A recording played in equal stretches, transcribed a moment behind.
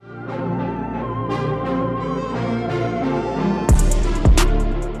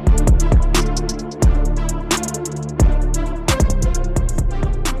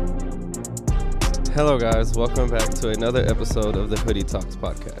Hello guys, welcome back to another episode of the Hoodie Talks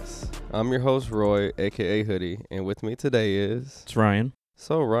podcast. I'm your host Roy, aka Hoodie, and with me today is... It's Ryan.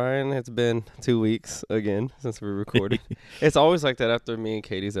 So Ryan, it's been 2 weeks again since we recorded. It's always like that after me and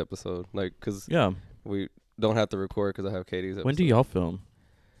Katie's episode, like, because we don't have to record because I have Katie's episode. When do y'all film?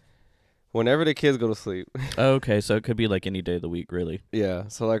 Whenever the kids go to sleep. Oh, okay, so it could be like any day of the week, really. Yeah,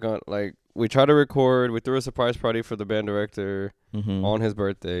 so like we try to record. We threw a surprise party for the band director on his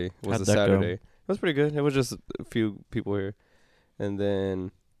birthday. It was How'd a that Saturday. go? It was pretty good. It was just a few people here. And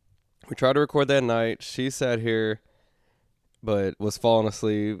then we tried to record that night. She sat here, but was falling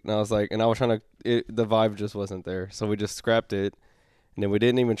asleep. And I was trying to, the vibe just wasn't there. So we just scrapped it. And then we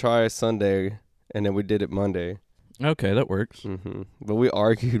didn't even try Sunday. And then we did it Monday. Okay, that works. But we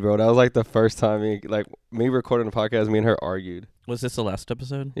argued, bro. That was like the first time me recording a podcast, me and her argued. Was this the last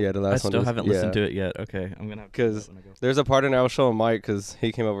episode? Yeah, the last I one. still haven't listened to it yet. Okay, I'm gonna have to. Because there's a part in there I was showing Mike because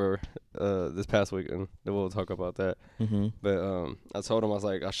he came over this past weekend. Then we'll talk about that. But I told him,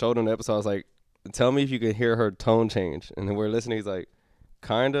 I showed him the episode. I was like, tell me if you can hear her tone change. And then we're listening. He's like,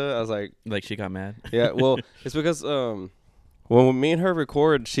 kinda. I was like she got mad. Yeah. Well, it's because when me and her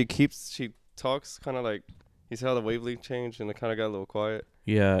record, she talks kind of like, you see how the wavelength changed and it kind of got a little quiet.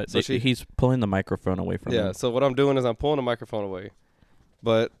 Yeah, so he's pulling the microphone away from him. Yeah, so what I'm doing is I'm pulling the microphone away.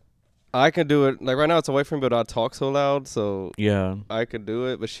 But I can do it. Like right now it's away from me, but I talk so loud, so yeah, I could do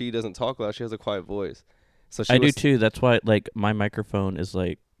it, but she doesn't talk loud. She has a quiet voice. So I do too. That's why my microphone is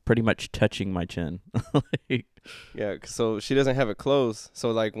pretty much touching my chin. Yeah, so she doesn't have it closed.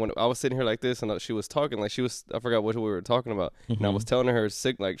 So when I was sitting here like this and she was talking, I forgot what we were talking about. And I was telling her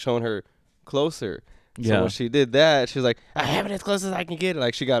showing her closer. So when she did that, she was like, I have it as close as I can get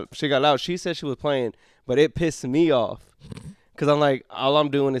it. She got loud. She said she was playing, but it pissed me off. Because I'm like, all I'm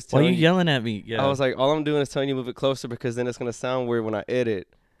doing is telling you. Why are you yelling at me? Yeah. I was like, all I'm doing is telling you to move it closer because then it's going to sound weird when I edit.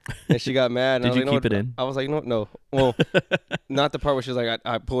 And she got mad. And Did you keep it in? I was like, no. Well, not the part where she was like,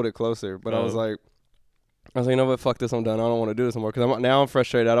 I pulled it closer. But I was like, you know what? Fuck this. I'm done. I don't want to do this anymore because now I'm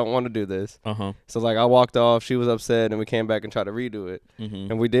frustrated. I don't want to do this. So I walked off. She was upset, and we came back and tried to redo it.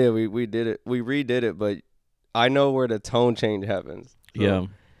 And we did. We did it. We redid it, but I know where the tone change happens. So yeah.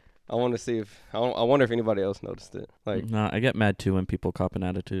 I want to see if I wonder if anybody else noticed it. No, I get mad too when people cop an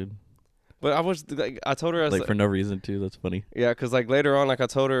attitude. But I told her for no reason too. That's funny. Yeah, because later on, I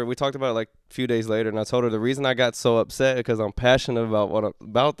told her, we talked about it a few days later, and I told her the reason I got so upset because I'm passionate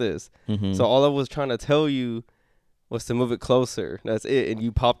about this. So all I was trying to tell you was to move it closer. That's it. And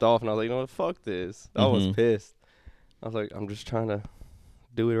you popped off, and I was like, you know what? Fuck this. I was pissed. I was like, I'm just trying to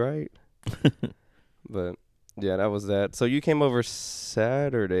do it right. But yeah, that was that. So you came over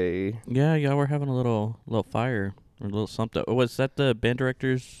Saturday. Yeah, we're having a little fire or a little something. Was that the band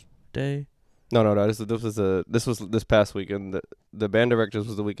director's day? No. This was this past weekend. The band directors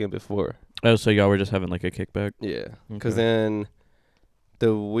was the weekend before. Oh, so y'all were just having a kickback? Yeah, because then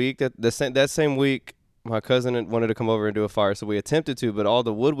the week that same week, my cousin wanted to come over and do a fire, so we attempted to, but all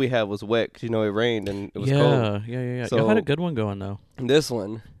the wood we had was wet because it rained and it was cold. Yeah. So y'all had a good one going though. This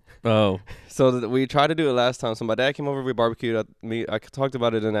one. Oh. So we tried to do it last time. So my dad came over, we barbecued. I talked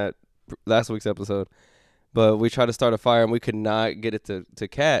about it in that last week's episode. But we tried to start a fire, and we could not get it to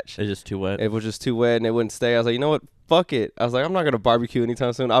catch. It's just too wet? It was just too wet, and it wouldn't stay. I was like, you know what? Fuck it. I was like, I'm not going to barbecue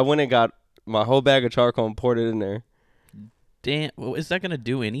anytime soon. I went and got my whole bag of charcoal and poured it in there. Damn. Well, is that going to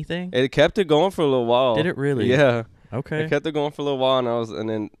do anything? It kept it going for a little while. Did it really? Yeah. Okay. It kept it going for a little while, and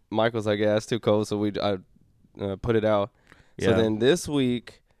then Mike was like, yeah, it's too cold, so I put it out. Yeah. So then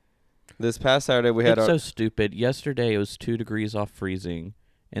this past Saturday, we had so stupid. Yesterday, it was 2 degrees off freezing.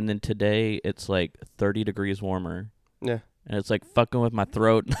 And then today, it's 30 degrees warmer. Yeah. And it's fucking with my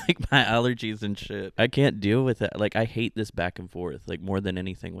throat, my allergies and shit. I can't deal with it. I hate this back and forth, more than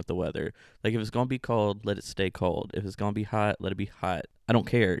anything with the weather. If it's going to be cold, let it stay cold. If it's going to be hot, let it be hot. I don't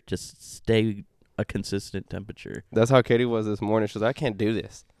care. Just stay a consistent temperature. That's how Katie was this morning. She was like, I can't do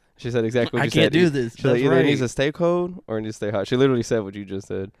this. She said exactly what you said. I can't do this. She's either it needs to stay cold or it needs to stay hot. She literally said what you just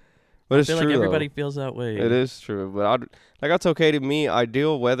said. But it's true, I feel everybody feels that way. It is true. But I told Katie,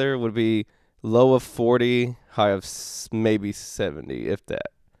 ideal weather would be low of 40, high of maybe 70, if that.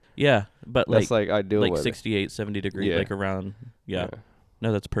 Yeah, but that's ideal weather. 68, 70 degrees, around. Yeah.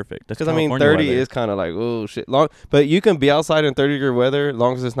 No, that's perfect. That's because 30 weather. Is kind of oh shit. But you can be outside in 30-degree weather as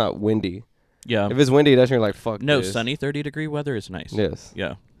long as it's not windy. Yeah. If it's windy, that's when you're fuck. No, this. Sunny 30-degree weather is nice. Yes.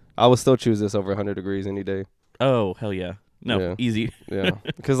 Yeah. I would still choose this over 100 degrees any day. Oh hell yeah. No, easy. Yeah.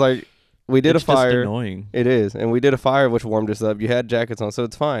 Because we did it's a fire. Just annoying. It is, and we did a fire which warmed us up. You had jackets on, so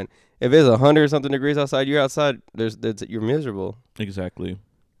it's fine. If it's 100 something degrees outside, you're outside. You're miserable. Exactly.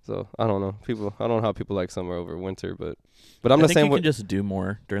 So I don't know. I don't know how people like summer over winter, but I'm I the think same you way. can just do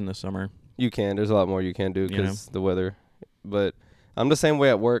more during the summer. You can. There's a lot more you can do because the weather. But I'm the same way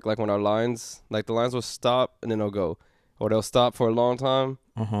at work. Like when our lines, like the lines will stop and then they'll go, or they'll stop for a long time,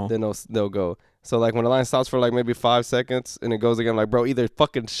 then they'll go. So like when the line stops for like maybe 5 seconds and it goes again, I'm like, bro, either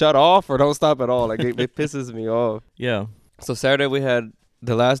fucking shut off or don't stop at all. Like it pisses me off. Yeah. So Saturday we had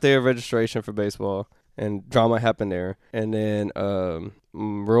the last day of registration for baseball, and drama happened there. And then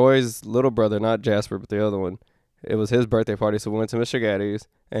Roy's little brother, not Jasper, but the other one, it was his birthday party, so we went to Mr. Gaddy's.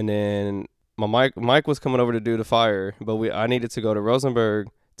 And then Mike was coming over to do the fire, but I needed to go to Rosenberg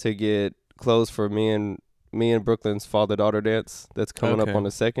to get clothes for me and Brooklyn's father-daughter dance that's coming up on the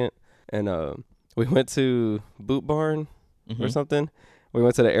 2nd. And we went to Boot Barn or something. We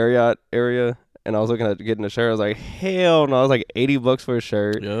went to the Ariat area. And I was looking at getting a shirt. I was like, hell no. I was like $80 for a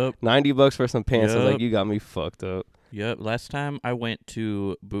shirt. Yep. $90 for some pants. I was like, you got me fucked up. Yep. Last time I went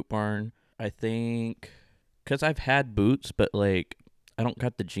to Boot Barn, I think, because I've had boots, but like, I don't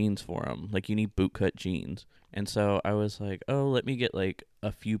got the jeans for them. Like, you need boot cut jeans. And so I was like, oh, let me get like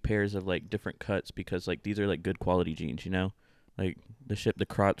a few pairs of like different cuts because like these are like good quality jeans, you know? Like the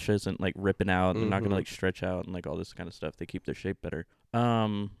crotch isn't like ripping out. They're not gonna like stretch out and like all this kind of stuff. They keep their shape better.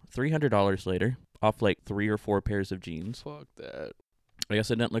 $300 later, off like 3 or 4 pairs of jeans. Fuck that. I guess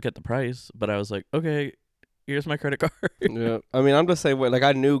I didn't look at the price, but I was like, okay, here's my credit card. Yeah. I mean, I'm the same way. Like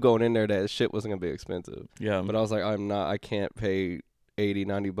I knew going in there that shit wasn't gonna be expensive. Yeah. But I was like, I can't pay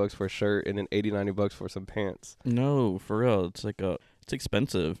 $80-$90 for a shirt and then $80-$90 for some pants. No, for real. It's like it's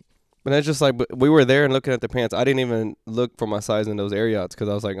expensive. But that's just like, we were there and looking at the pants. I didn't even look for my size in those Ariats because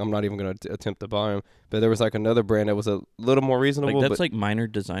I was like, I'm not even going to attempt to buy them. But there was like another brand that was a little more reasonable. Like that's like minor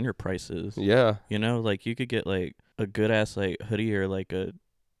designer prices. Yeah. You know, like you could get like a good ass like hoodie or like a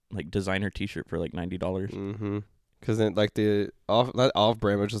like designer T-shirt for like $90. Mm-hmm. Because then like not off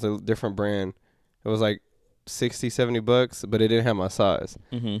brand, but just a different brand. It was like $60-$70, but it didn't have my size.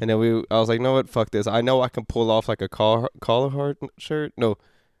 And then I was like, no, what? Fuck this. I know I can pull off like a collar heart shirt. No.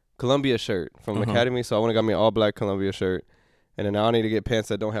 Columbia shirt from Academy, so I went and got me an all black Columbia shirt, and then now I need to get pants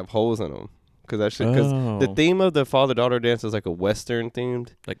that don't have holes in them, because the theme of the father-daughter dance is like a Western themed,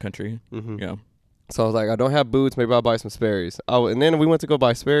 like country. Yeah. So I was like, I don't have boots, maybe I'll buy some Sperry's. And then we went to go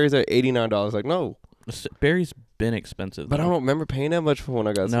buy Sperry's at $89. Like, no, Sperry's been expensive, but I don't remember paying that much for when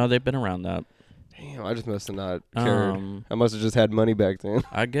I got. No, they've been around that. Damn, I just must have not cared. I must have just had money back then.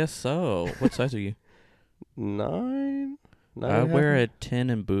 I guess so. What size are you? 9. I wear a 10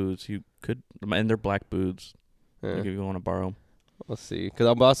 in boots. You could, and they're black boots. Yeah. Like if you want to borrow. Let's see, because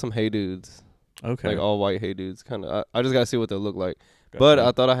I bought some Hey Dudes. Okay. Like all white Hey Dudes, kind of. I just gotta see what they look like. But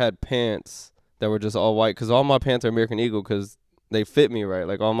I thought I had pants that were just all white, because all my pants are American Eagle, because they fit me right.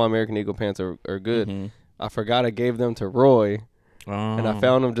 Like all my American Eagle pants are good. I forgot I gave them to Roy. And I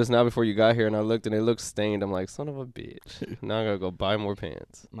found them just now before you got here, and I looked and they looked stained. I'm like, son of a bitch. Now I gotta go buy more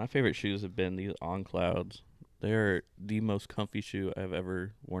pants. My favorite shoes have been these On Clouds. They're the most comfy shoe I've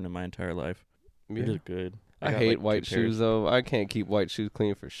ever worn in my entire life. They're just good. I hate like white shoes, though. I can't keep white shoes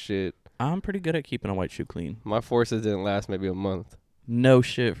clean for shit. I'm pretty good at keeping a white shoe clean. My Forces didn't last maybe a month. No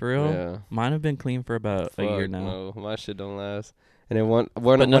shit, for real? Yeah. Mine have been clean for about a year now. No, my shit don't last. And then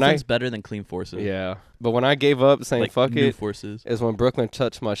but nothing's better than clean Forces. Yeah. But when I gave up saying like fuck new it, Forces. Is when Brooklyn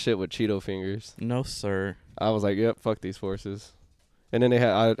touched my shit with Cheeto fingers. No, sir. I was like, yep, fuck these Forces. And then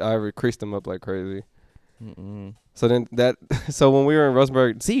I creased them up like crazy. So then so when we were in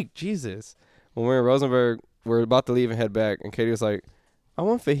Rosenberg, Jesus. When we were in Rosenberg, we're about to leave and head back, and Katie was like, I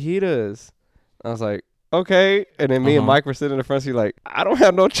want fajitas. I was like, okay. And then me and Mike were sitting in the front seat like, I don't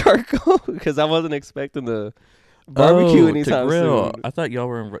have no charcoal, because I wasn't expecting the barbecue anytime soon. I thought y'all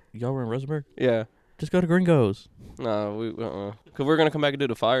were in Rosenberg? Yeah. Just go to Gringo's. No, because we're going to come back and do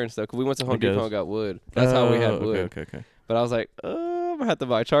the fire and stuff, because we went to Home Depot and got wood. That's how we had wood. Okay. But I was like, I'm going to have to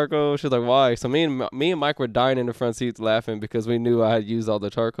buy charcoal. She was like, why? So me and Mike were dying in the front seats laughing because we knew I had used all the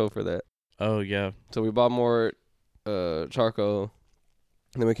charcoal for that. Oh, yeah. So we bought more charcoal.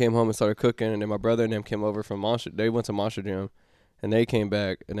 And then we came home and started cooking. And then my brother and them came over from Monster. They went to Monster Gym. And they came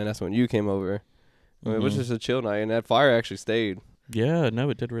back. And then that's when you came over. It was just a chill night. And that fire actually stayed. Yeah, no,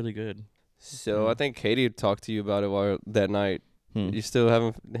 it did really good. So I think Katie talked to you about it that night. You still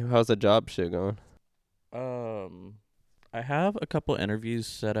haven't... How's the job shit going? I have a couple interviews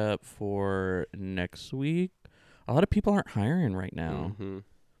set up for next week. A lot of people aren't hiring right now.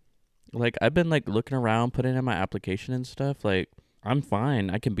 Like, I've been, like, looking around, putting in my application and stuff. Like, I'm fine.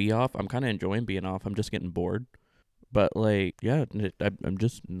 I can be off. I'm kind of enjoying being off. I'm just getting bored. But, like, yeah, I'm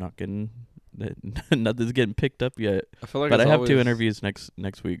just not getting... Nothing's getting picked up yet. I feel like but I have 2 interviews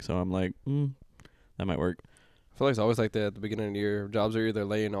next week, so I'm like, that might work. I feel like it's always like that at the beginning of the year. Jobs are either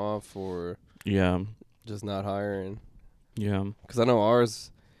laying off or... Yeah. Just not hiring. Yeah. Because I know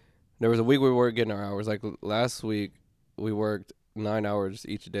ours, There was a week we weren't getting our hours. Like last week, we worked 9 hours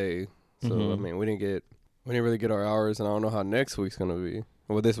each day. So I mean, we didn't really get our hours, and I don't know how next week's gonna be.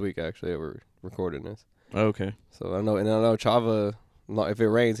 Well, this week actually, we're recording this. Okay. So I know Chava. If it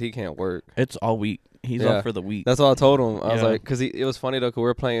rains, he can't work. It's all week. He's off for the week. That's what I told him. I was like, because it was funny though, because we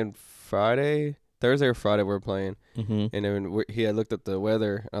were playing Thursday or Friday we were playing, and then he had looked up the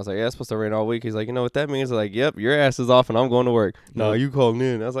weather, and I was like, yeah, it's supposed to rain all week. He's like, you know what that means? I was like, yep, your ass is off, and I'm going to work. No, you calling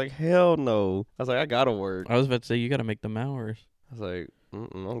in. I was like, hell no. I was like, I gotta work. I was about to say, you gotta make them hours. I was like,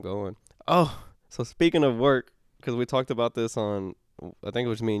 I'm going. Oh, so speaking of work, because we talked about this on, I think it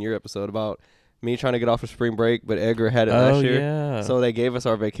was me and your episode, about me trying to get off of spring break, but Edgar had it last year. Yeah. So they gave us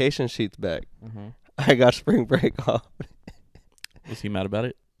our vacation sheets back. I got spring break off. Was he mad about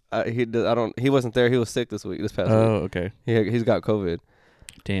it? He wasn't there. He was sick this past week. Oh, okay. He's got COVID.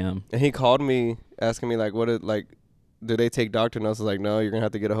 Damn. And he called me asking me like, do they take doctor notes? I was like, no, you're gonna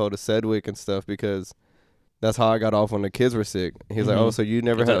have to get a hold of Sedgwick and stuff, because that's how I got off when the kids were sick. He's like, oh, so you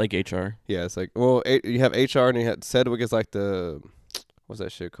never had like HR? Yeah, it's like, well, you have HR and you had Sedgwick is like the, what's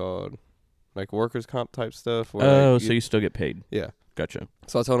that shit called? Like workers' comp type stuff. Where so you still get paid. Yeah. Gotcha.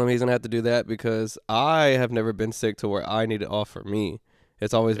 So I told him he's gonna have to do that, because I have never been sick to where I need it off for me.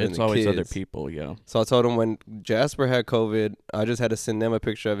 It's always been the kids. Other people, yeah. So I told him when Jasper had COVID, I just had to send them a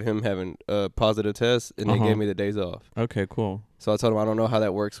picture of him having a positive test, and they gave me the days off. Okay, cool. So I told him I don't know how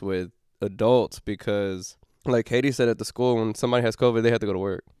that works with adults, because like Katie said at the school, when somebody has COVID, they have to go to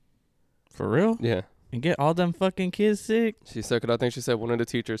work. For real? Yeah. And get all them fucking kids sick? She said, 'cause I think she said one of the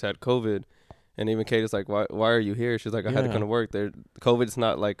teachers had COVID, and even Katie's like, why are you here? She's like, I had to come to work. COVID's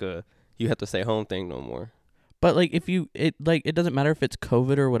not like you have to stay home thing no more. But like it doesn't matter if it's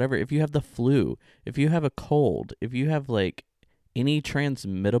COVID or whatever. If you have the flu, if you have a cold, if you have like any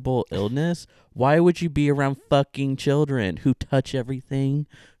transmittable illness, why would you be around fucking children who touch everything,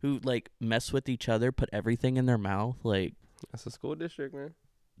 who like mess with each other, put everything in their mouth? Like, that's a school district, man.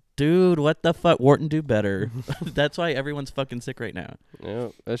 Dude, what the fuck? Wharton, do better. That's why everyone's fucking sick right now. Yeah,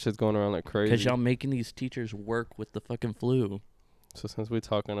 that shit's going around like crazy. Because y'all making these teachers work with the fucking flu. So since we're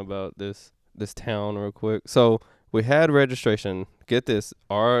talking about this town real quick. So we had registration. Get this.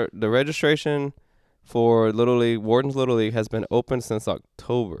 The registration for Little League, Wharton's Little League, has been open since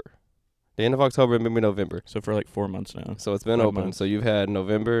October. The end of October, maybe November. So for like 4 months now. So it's been 5 open. Months. So you've had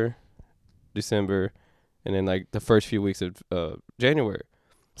November, December, and then like the first few weeks of January.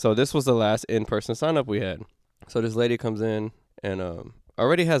 So this was the last in-person sign-up we had. So this lady comes in and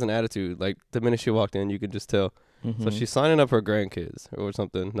already has an attitude. Like the minute she walked in, you could just tell. So she's signing up her grandkids or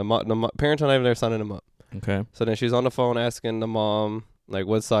something. The parents are not even there signing them up. Okay. So then she's on the phone asking the mom like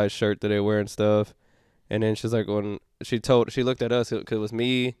what size shirt do they wear and stuff. And then she's like, when she looked at us, because it was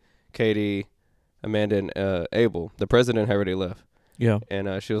me, Katie, Amanda, and Abel. The president had already left. Yeah.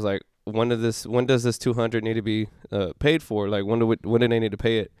 And she was like, when does this 200 need to be paid for? Like when do they need to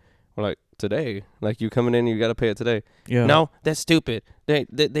pay it? We're like, today. Like you coming in, you got to pay it today. Yeah. No, that's stupid.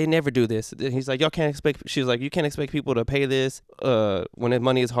 They never do this. He's like, y'all can't expect. She's like, you can't expect people to pay this when the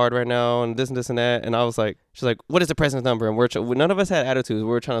money is hard right now and this and that. And I was like, she's like, what is the president's number? And none of us had attitudes. We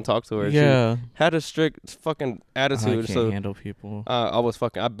were trying to talk to her. Yeah. She had a strict fucking attitude. I can't handle people. I was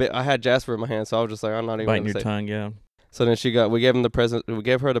fucking. I had Jasper in my hand, so I was just like, I'm not even biting your tongue. Yeah. So then we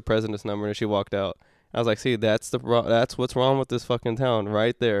gave her the president's number, and she walked out. I was like, see, that's what's wrong with this fucking town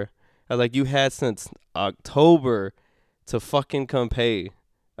right there. I was like, you had since October to fucking come pay.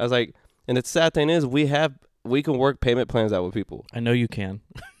 I was like, and the sad thing is we can work payment plans out with people. I know you can.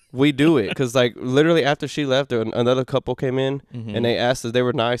 We do it because like literally after she left, another couple came in and they asked us, they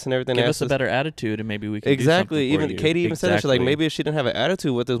were nice and everything. Give us a better attitude and maybe we can exactly. Do something even Katie even said that, she's like, maybe if she didn't have an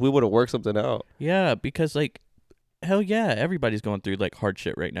attitude with us, we would have worked something out. Yeah, because like, hell yeah, everybody's going through like hard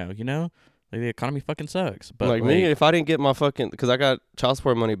shit right now, you know? Like the economy fucking sucks. But like me, if I didn't get my fucking, because I got child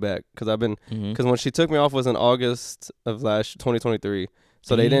support money back, because when she took me off was in August of 2023,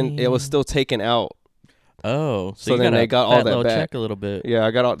 so they didn't. It was still taken out. Oh, so then they got all that back. Check a little bit. Yeah,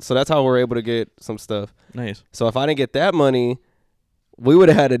 I got all. So that's how we're able to get some stuff. Nice. So if I didn't get that money, we would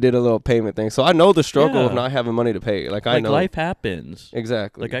have had to did a little payment thing. So I know the struggle of not having money to pay. Like I know life happens.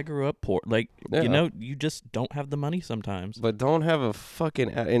 Exactly. Like I grew up poor. Like you know, you just don't have the money sometimes. But don't have a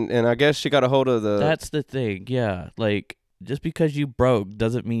fucking and I guess she got a hold of the. That's the thing. Yeah. Like just because you broke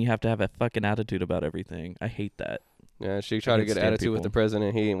doesn't mean you have to have a fucking attitude about everything. I hate that. Yeah, she tried to get an attitude with the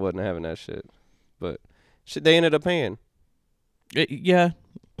president. He wasn't having that shit. But they ended up paying. Yeah.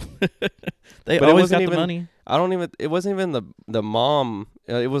 They always got the money. I don't even. It wasn't even the mom.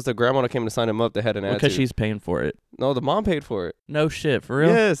 It was the grandma that came to sign him up that had an attitude. Because she's paying for it. No, the mom paid for it. No shit, for real.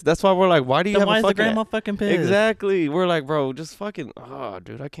 Yes, that's why we're like, why do you then have why a is fucking the grandma fucking pissed? Exactly. We're like, bro, just fucking. Oh,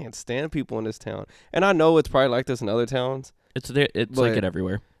 dude, I can't stand people in this town. And I know it's probably like this in other towns. It's there. It's like it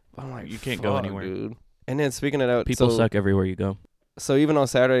everywhere. I'm like, you can't go anywhere, dude. And then speaking of that, people suck everywhere you go. So even on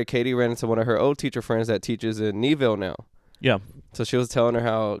Saturday, Katie ran into one of her old teacher friends that teaches in Neville now. Yeah. So she was telling her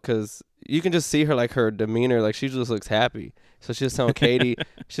how, because you can just see her, like, her demeanor, like, she just looks happy. So she was telling Katie,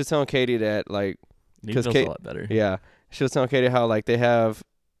 that, like, because a lot better. Yeah. She was telling Katie how, like, they have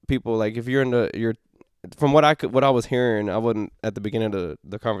people, like, if you're from what I was hearing, I wasn't at the beginning of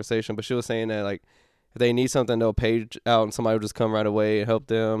the conversation, but she was saying that, like, if they need something, they'll page out and somebody will just come right away and help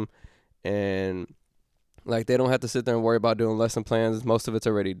them. And, like, they don't have to sit there and worry about doing lesson plans. Most of it's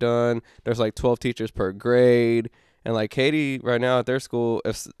already done. There's, like, 12 teachers per grade. And, like, Katie, right now at their school,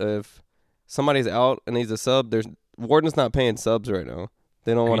 if somebody's out and needs a sub, warden's not paying subs right now.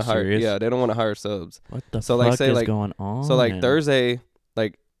 They don't want to hire. Yeah, they don't want to hire subs. What the fuck is going on? So, like, Thursday,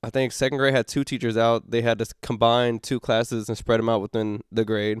 like, I think second grade had 2 teachers out. They had to combine 2 classes and spread them out within the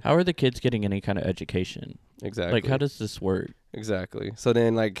grade. How are the kids getting any kind of education? Exactly. Like, how does this work? Exactly. So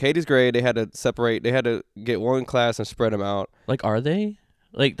then, like, Katie's grade, they had to separate. They had to get one class and spread them out. Like, are they?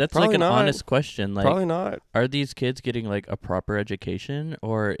 Like, that's Probably like an not. honest question. Like, probably not. Are these kids getting, like, a proper education?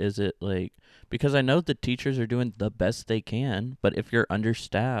 Or is it, like... Because I know the teachers are doing the best they can, but if you're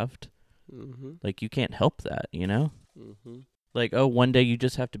understaffed, like, you can't help that, you know? Like, oh, one day you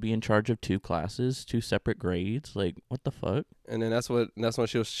just have to be in charge of 2 classes, 2 separate grades. Like, what the fuck? And then that's when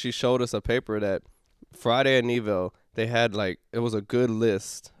she showed us a paper that Friday at Neville, they had, like, it was a good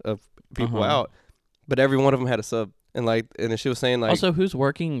list of people out, but every one of them had a sub. And, like, and then she was saying, like, also, who's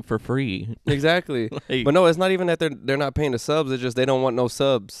working for free? Exactly. But no, it's not even that they're not paying the subs. It's just they don't want no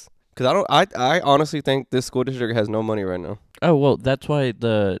subs. Because I honestly think this school district has no money right now. Oh, well, that's why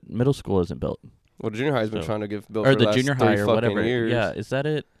the middle school isn't built. Well, the junior high has been trying to get built or for the last junior high or whatever. Years. Yeah, is that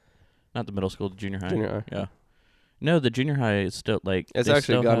it? Not the middle school, the junior high. Junior high. Yeah. No, the junior high is still, like... It's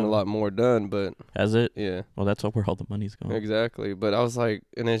actually gotten a lot more done, but... Has it? Yeah. Well, that's where all the money's going. Exactly. But I was like...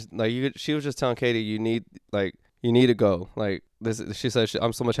 And then, like, she was just telling Katie, you need to go. Like, this. She said,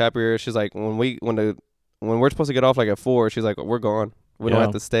 I'm so much happier. She's like, when we're supposed to get off, like, at 4, she's like, we're gone. We don't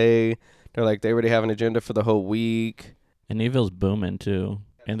have to stay. They're like, they already have an agenda for the whole week. And Neville's booming, too.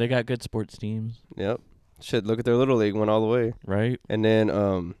 And they got good sports teams. Yep. Shit, look at their Little League, went all the way. Right. And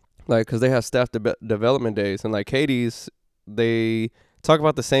then, like, because they have staff development days. And, like, Katie's, they talk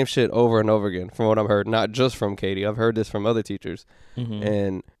about the same shit over and over again, from what I've heard. Not just from Katie. I've heard this from other teachers.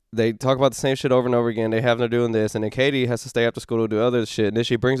 And they talk about the same shit over and over again. They have them doing this. And then Katie has to stay after school to do other shit. And then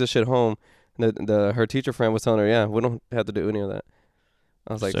she brings the shit home. And her teacher friend was telling her, yeah, we don't have to do any of that.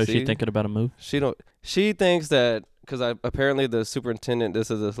 I was like, so she thinking about a move? She thinks that, because apparently the superintendent,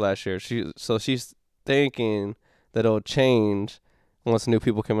 this is this last year. She's thinking that it'll change once new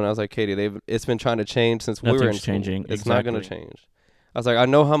people come in. I was like, Katie, it's been trying to change since we were in school. Changing. It's not going to change. I was like, I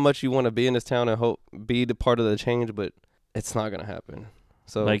know how much you want to be in this town and be the part of the change, but it's not going to happen.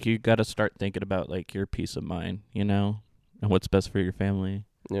 So, like, you got to start thinking about, like, your peace of mind, you know, and what's best for your family.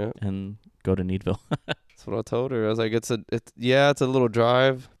 Yeah. And go to Needville. That's what I told her. I was like, it's a little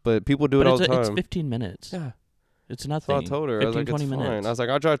drive, but people do it all the time. It's 15 minutes. Yeah. It's nothing. That's what I told her. 15, I was like, 20 it's minutes. fine. I was like,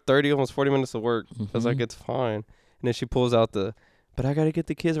 I drive 30, almost 40 minutes to work. I was like, it's fine. And then she pulls out but I got to get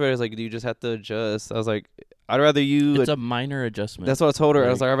the kids ready. I was like, do you just have to adjust? I was like, I'd rather you. It's a minor adjustment. That's what I told her. I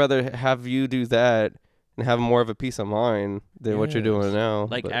was like, I'd rather have you do that and have more of a peace of mind than what you're doing now.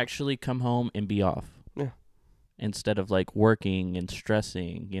 Like, actually come home and be off. Yeah. Instead of, like, working and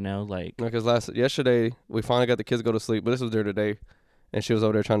stressing, you know, like. Because yesterday we finally got the kids to go to sleep, but this was there today, and she was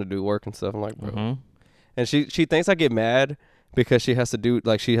over there trying to do work and stuff. I'm like, bro. And she thinks I get mad because she has to do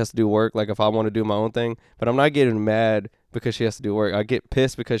work, like if I want to do my own thing. But I'm not getting mad because she has to do work. I get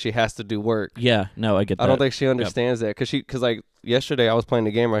pissed because she has to do work. Yeah, no, I get that. I don't think she understands that because like yesterday I was playing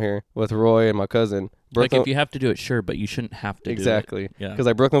the game right here with Roy and my cousin. Brooklyn, like, if you have to do it, sure, but you shouldn't have to exactly. do it. Yeah. Because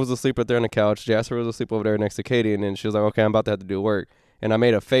like Brooklyn was asleep right there on the couch. Jasper was asleep over there next to Katie, and then she was like, okay, I'm about to have to do work. And I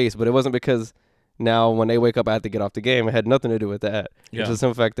made a face, but it wasn't because now when they wake up I have to get off the game. It had nothing to do with that. Yeah. It's just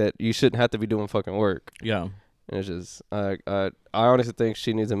the fact that you shouldn't have to be doing fucking work. Yeah. And it's just, I honestly think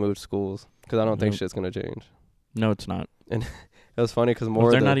she needs to move schools because I don't think shit's going to change. No, it's not. And it was funny because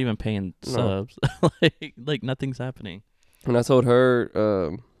they're not even paying subs. like nothing's happening. And I told her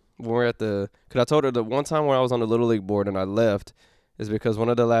when we're at because I told her the one time when I was on the Little League board and I left is because one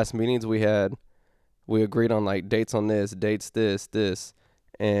of the last meetings we had, we agreed on like dates on this, this,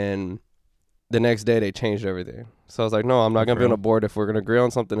 and the next day they changed everything. So I was like, no, I'm not going to be on a board if we're going to agree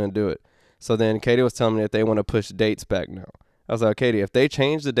on something and do it. So then Katie was telling me that they want to push dates back now. I was like, Katie, if they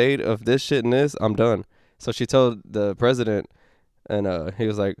change the date of this shit and this, I'm done. So she told the president, and he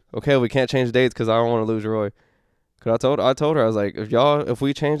was like, okay, we can't change dates because I don't want to lose Roy. Cause I told her, I was like, if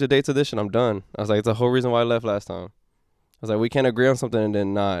we change the dates of this shit, I'm done. I was like, it's the whole reason why I left last time. I was like, we can't agree on something and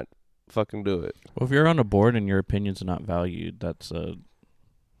then not fucking do it. Well, if you're on a board and your opinion's not valued, that's a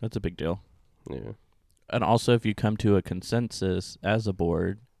big deal. Yeah. And also, if you come to a consensus as a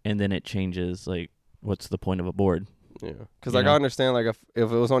board and then it changes, like, what's the point of a board? Yeah. Because, like, I understand, like, if it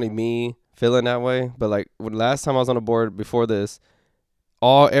was only me feeling that way, but, like, last time I was on a board before this,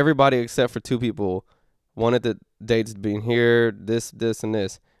 everybody except for 2 people wanted the dates being here, this, and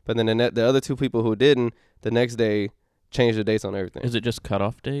this. But then the other 2 people who didn't, the next day, changed the dates on everything. Is it just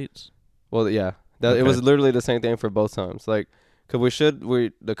cutoff dates? Well, yeah. It was literally the same thing for both times. Like, because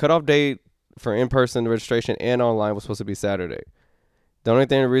the cutoff date for in-person registration and online was supposed to be Saturday. The only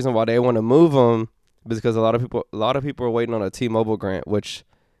reason why they want to move them is because a lot of people are waiting on a T-Mobile grant, which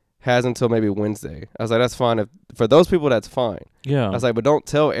has until maybe Wednesday. I was like, that's fine. For those people, that's fine. Yeah. I was like, but don't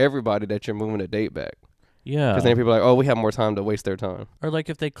tell everybody that you're moving the date back. Yeah. Because then people are like, oh, we have more time to waste their time. Or, like,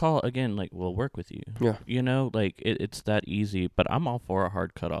 if they call, again, like, we'll work with you. Yeah. You know, like, it's that easy. But I'm all for a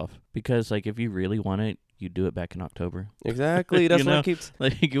hard cutoff. Because, like, if you really want it, you do it back in October. Exactly. That's what keeps...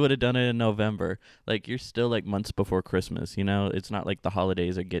 Like, you would have done it in November. Like, you're still, like, months before Christmas, you know? It's not like the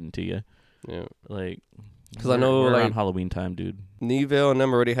holidays are getting to you. Yeah. Like... Because I know, we're like, around Halloween time, dude. Neville and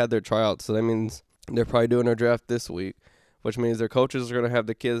them already had their tryouts, so that means they're probably doing their draft this week, which means their coaches are going to have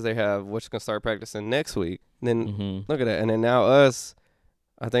the kids they have, which can start practicing next week. And then, look at that. And then now us,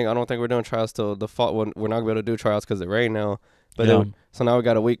 I don't think we're doing tryouts till the fall. We're not going to be able to do tryouts because it rain now. But then, so now we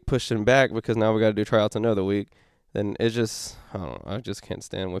got a week pushing back because now we got to do tryouts another week. Then it's just, I don't know. I just can't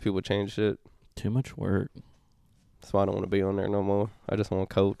stand when people change shit. Too much work. That's why I don't want to be on there no more. I just want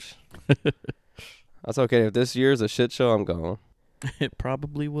to coach. That's okay. If this year's a shit show, I'm gone. It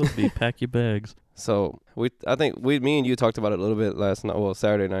probably will be. Pack your bags. So I think me and you talked about it a little bit last night. Well,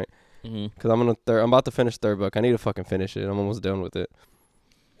 Saturday night. Because I'm about to finish third book. I need to fucking finish it. I'm almost done with it.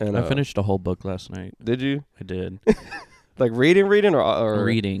 And I finished a whole book last night. Did you? I did. Like reading or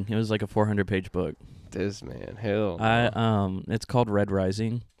reading. It was like a 400-page book. This man, hell. It's called Red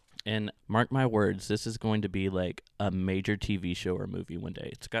Rising. And mark my words, this is going to be like a major TV show or movie one day.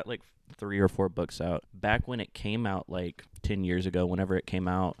 It's got like 3 or 4 books out. Back when it came out, like 10 years ago, whenever it came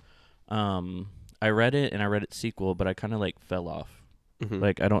out, I read it and I read its sequel, but I kind of like fell off.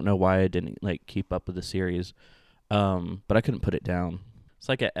 Like, I don't know why I didn't like keep up with the series. But I couldn't put it down. It's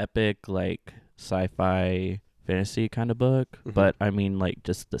like an epic, like sci-fi fantasy kind of book. But I mean, like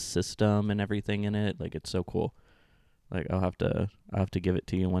just the system and everything in it, like it's so cool. Like I'll have to give it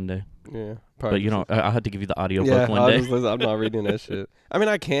to you one day. Yeah, probably. But I'll have to give you the audiobook one day. I'm not reading that shit. I mean,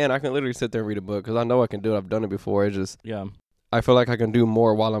 I can literally sit there and read a book because I know I can do it. I've done it before. It's just I feel like I can do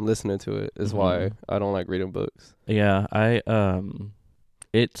more while I'm listening to it. Is why I don't like reading books. Yeah,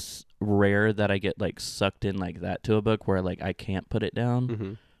 it's rare that I get like sucked in like that to a book where like I can't put it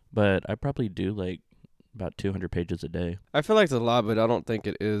down. But I probably do like about 200 pages a day. I feel like it's a lot, but I don't think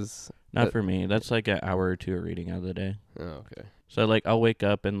it is. Not for me. That's like an hour or 2 of reading out of the day. Oh, okay. So like I'll wake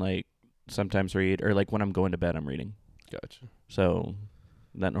up and like sometimes read, or like when I'm going to bed I'm reading. Gotcha. So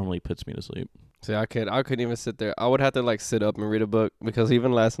that normally puts me to sleep. See, I couldn't even sit there. I would have to like sit up and read a book because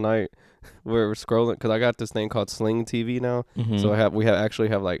even last night we were scrolling because I got this thing called Sling TV now. So we actually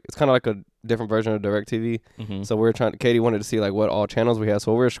have like, it's kind of like a different version of DirecTV. So Katie wanted to see like what all channels we have.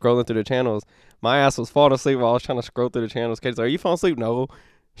 So we were scrolling through the channels. My ass was falling asleep while I was trying to scroll through the channels. Katie's like, are you falling asleep? No.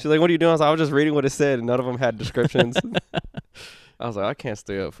 She's like, what are you doing? I was just reading what it said and none of them had descriptions. I was like, I can't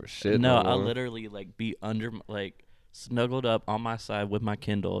stay up for shit. No, I'll literally like be like snuggled up on my side with my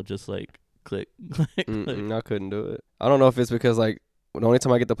Kindle, just like click. I couldn't do it. I don't know if it's because like the only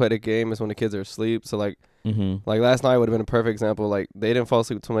time I get to play the game is when the kids are asleep. So like like last night would have been a perfect example. Like they didn't fall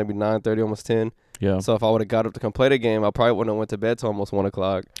asleep until maybe 9:30, almost 10. Yeah. So if I would have got up to come play the game, I probably wouldn't have went to bed till almost 1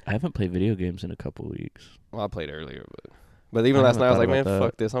 o'clock. I haven't played video games in a couple weeks. Well, I played earlier, but even last night I was like, man,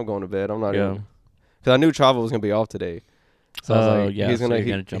 fuck this. I'm going to bed. I'm not even. Because I knew Chavo was gonna be off today. So I was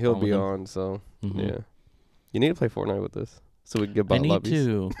like, he'll be on. So yeah, you need to play Fortnite with us so we can get bot lobbies. I need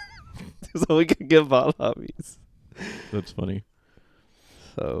to. So we can get bot lobbies. That's funny.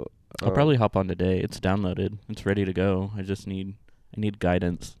 So I'll probably hop on today. It's downloaded. It's ready to go. I need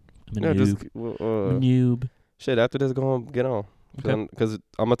guidance. I'm a noob. Shit, after this, go on, get on. Because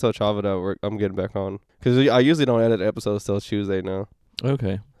I'm going to tell Chava that I'm getting back on. Because I usually don't edit episodes till Tuesday now.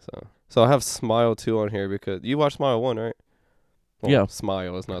 Okay. So I have Smile 2 on here because you watched Smile 1, right? Well, yeah.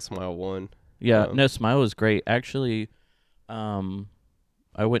 Smile is not Smile 1. Yeah. No, Smile was great. Actually,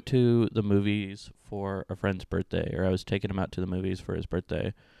 I I went to the movies for a friend's birthday, or I was taking him out to the movies for his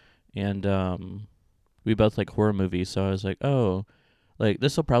birthday, and we both like horror movies. So I was like, oh, like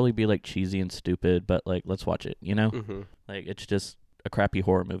this will probably be like cheesy and stupid, but like let's watch it. You know, like it's just a crappy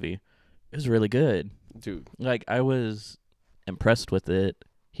horror movie. It was really good, dude. Like I was impressed with it.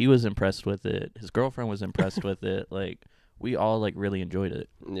 He was impressed with it. His girlfriend was impressed with it. Like we all like really enjoyed it.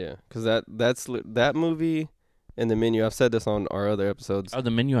 Yeah, because that movie and The Menu. I've said this on our other episodes. Oh, The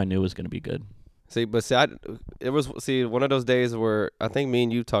Menu I knew was gonna be good. It was one of those days where I think me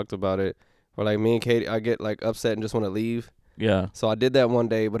and you talked about it. Where like me and Katie, I get like upset and just want to leave. Yeah. So I did that one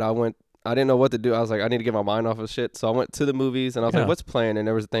day, but I didn't know what to do. I was like, I need to get my mind off of shit. So I went to the movies and I was like, what's playing? And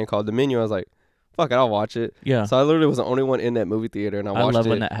there was a thing called The Menu. I was like, fuck it, I'll watch it. Yeah. So I literally was the only one in that movie theater, and I watched it. I love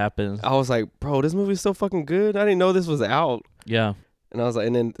when that happens. I was like, bro, this movie's so fucking good. I didn't know this was out. Yeah. And I was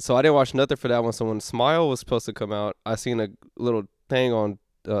like, so I didn't watch nothing for that one. So when Smile was supposed to come out, I seen a little thing on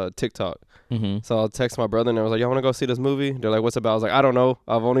TikTok. So I'll text my brother and I was like, y'all want to go see this movie? They're like, what's it about? I was like, I don't know.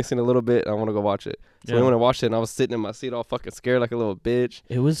 I've only seen a little bit. I want to go watch it. So we went and watched it, and I was sitting in my seat all fucking scared like a little bitch.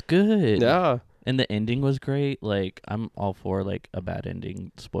 It was good. Yeah. And the ending was great. Like, I'm all for like a bad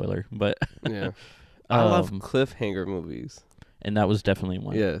ending, spoiler, but yeah. I love cliffhanger movies. And that was definitely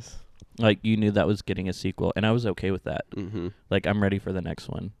one. Yes. Like, you knew that was getting a sequel, and I was okay with that. Like, I'm ready for the next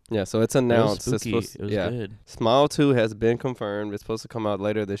one. Yeah, so it's announced. It was spooky. It was good. Smile 2 has been confirmed. It's supposed to come out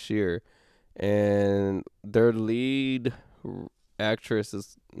later this year. And their lead actress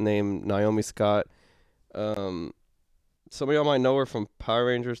is named Naomi Scott. Some of y'all might know her from Power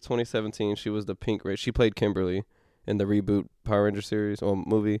Rangers 2017. She was the Pink Ranger. She played Kimberly in the reboot Power Ranger series or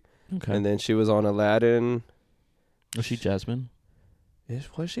movie. Okay. And then she was on Aladdin. Was she Jasmine?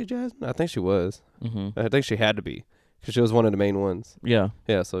 Was she Jasmine? I think she was. I think she had to be, because she was one of the main ones. Yeah.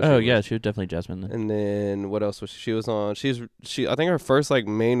 Yeah. So. She was definitely Jasmine then. And then what else was she was on? She. I think her first like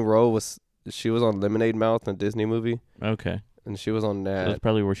main role was she was on Lemonade Mouth, a Disney movie. Okay. And she was on that. So that's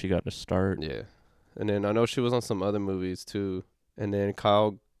probably where she got to start. Yeah. And then I know she was on some other movies too. And then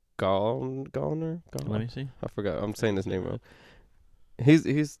Kyle Gallner. Let me see. I forgot. I'm saying his name wrong.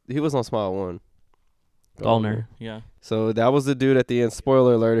 He was on Smile 1. Gallner, yeah. So that was the dude at the end.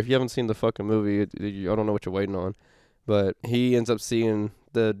 Spoiler alert, if you haven't seen the fucking movie, I don't know what you're waiting on. But he ends up seeing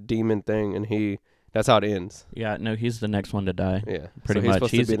the demon thing, and that's how it ends. Yeah, no, he's the next one to die. Yeah. Pretty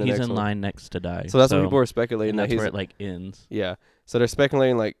much. He's in line next to die. So that's what people are speculating. That's where it like ends. Yeah. So they're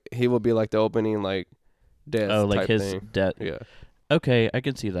speculating like he will be like the opening like death. Oh, like type his thing. death. Yeah. Okay, I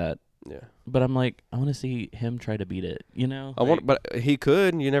can see that. Yeah. But I'm like, I want to see him try to beat it, you know? But he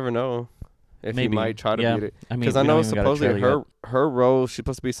could. You never know. If maybe. He might try to beat it. I mean, because I know supposedly her role, she's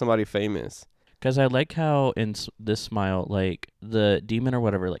supposed to be somebody famous. Because I like how in this Smile, like, the demon or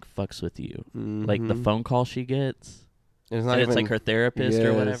whatever, like, fucks with you. Like, the phone call she gets. It's like her therapist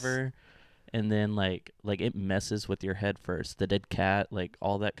or whatever. And then, like it messes with your head first. The dead cat, like,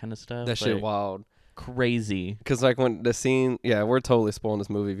 all that kind of stuff. That shit wild. Crazy. Because, like, when the scene, we're totally spoiling this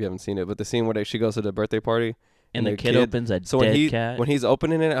movie if you haven't seen it, but the scene where she goes to the birthday party. And the kid opens a dead cat. When he's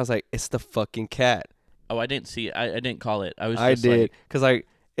opening it, I was like, it's the fucking cat. Oh, I didn't see it. I didn't call it. I did. Because, like,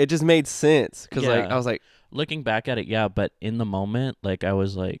 it just made sense. Because, like, I was like. Looking back at it, yeah. But in the moment, like, I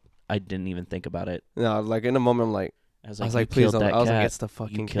was like, I didn't even think about it. No, like, in the moment, I'm like. I was like, please don't. I was like, it's the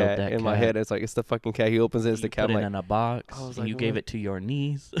fucking cat. In my head, it's like, it's the fucking cat. He opens it, it's the cat. Put it in a box. And you gave it to your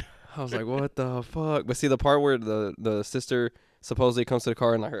niece. I was like, what the fuck? But see, the part where the sister supposedly comes to the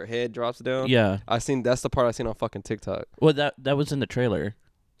car and like her head drops down. Yeah, that's the part I seen on fucking TikTok. Well, that was in the trailer.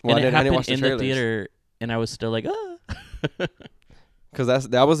 Well, and I didn't watch the in the theater, and I was still like, ah. Because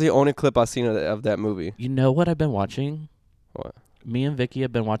that was the only clip I seen of that movie. You know what I've been watching? What? Me and Vicky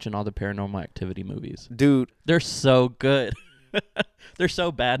have been watching all the Paranormal Activity movies. Dude, they're so good. They're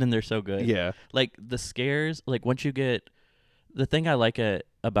so bad and they're so good. Yeah. Like the scares, like once you get, the thing I like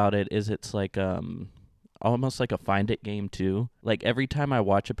about it is it's like almost like a find it game too. Like every time I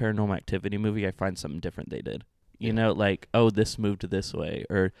watch a Paranormal Activity movie, I find something different they did. You know, like, oh, this moved this way,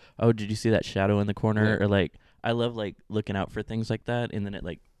 or oh, did you see that shadow in the corner? Or like, I love like looking out for things like that, and then it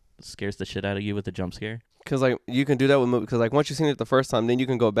like scares the shit out of you with a jump scare. Because like you can do that with movies. Because like once you've seen it the first time, then you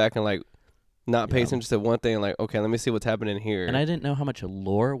can go back and like not pay attention to one thing. And, like, okay, let me see what's happening here. And I didn't know how much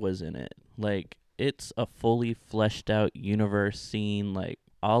lore was in it. Like it's a fully fleshed out universe, scene, like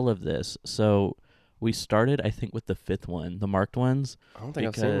all of this. So we started, I think, with the 5th one, the marked ones. I don't think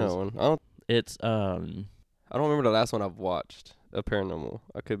I've seen that one. It's I don't remember the last one I've watched. A Paranormal.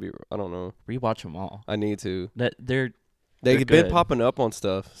 I could be. I don't know. Rewatch them all. I need to. They've been popping up on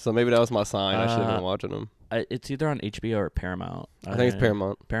stuff, so maybe that was my sign. I should have been watching them. It's either on HBO or Paramount. I think it's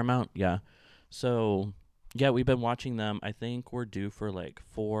Paramount. Paramount, yeah. So Yeah, we've been watching them. I think we're due for like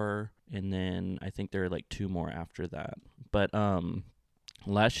 4, and then I think there are like 2 more after that. But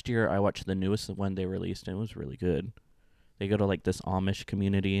last year I watched the newest one they released, and it was really good. They go to like this Amish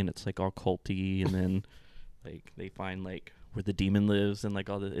community, and it's like all culty, and then like they find like where the demon lives, and like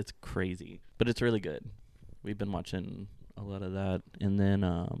all the. It's crazy, but it's really good. We've been watching a lot of that, and then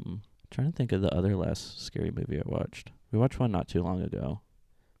trying to think of the other last scary movie I watched. We watched one not too long ago.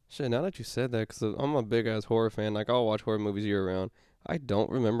 Shit, now that you said that, because I'm a big-ass horror fan. Like, I'll watch horror movies year-round. I don't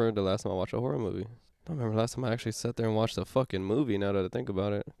remember the last time I watched a horror movie. I don't remember the last time I actually sat there and watched a fucking movie, now that I think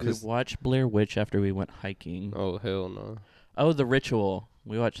about it. We watched Blair Witch after we went hiking. Oh, hell no. Oh, The Ritual.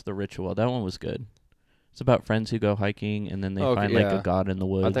 We watched The Ritual. That one was good. It's about friends who go hiking, and then they find, like, a god in the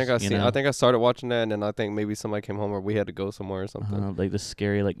woods. I think I started watching that, and then I think maybe somebody came home or we had to go somewhere or something. Like, the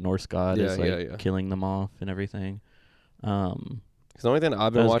scary, like, Norse god is, like, killing them off and everything. The only thing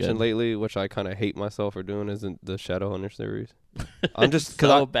I've been watching lately, which I kind of hate myself for doing, is the Shadowhunter series. I'm just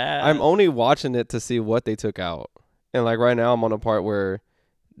so bad. I'm only watching it to see what they took out, and like right now I'm on a part where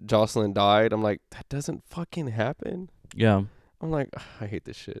Jocelyn died. I'm like, that doesn't fucking happen. Yeah. I'm like, I hate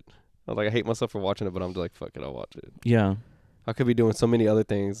this shit. I'm like, I hate myself for watching it, but I'm just like, fuck it, I'll watch it. Yeah. I could be doing so many other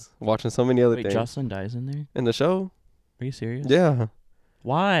things, watching so many other things. Wait, Jocelyn dies in there? In the show? Are you serious? Yeah.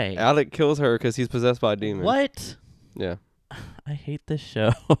 Why? Alec kills her because he's possessed by a demon. What? Yeah. I hate this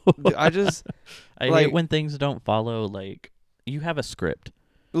show. Dude, I hate when things don't follow, like, you have a script.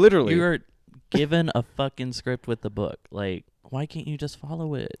 Literally. You are given a fucking script with the book. Like, why can't you just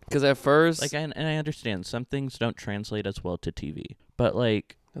follow it? Because at first... Like, and I understand some things don't translate as well to TV. But,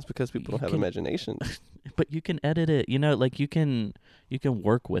 like... That's because people don't have imagination. But you can edit it. You know, like, you can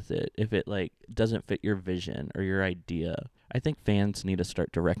work with it if it, like, doesn't fit your vision or your idea. I think fans need to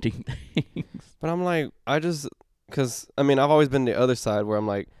start directing things. But I'm like, because, I mean, I've always been the other side where I'm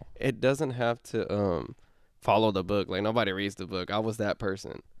like, it doesn't have to follow the book. Like, nobody reads the book. I was that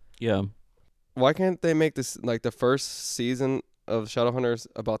person. Yeah. Why can't they make this, like, the first season of Shadowhunters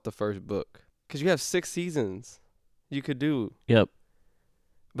about the first book? Because you have 6 seasons you could do. Yep.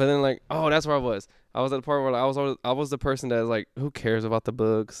 But then, like, oh, that's where I was. I was at the part where I was the person that was like, who cares about the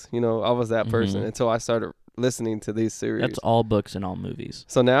books? You know, I was that person until I started listening to these series. That's all books and all movies.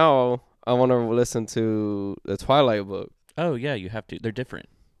 So now I want to listen to the Twilight book. Oh, yeah, you have to. They're different.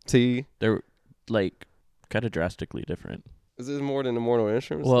 See? They're, like, kind of drastically different. Is this more than Immortal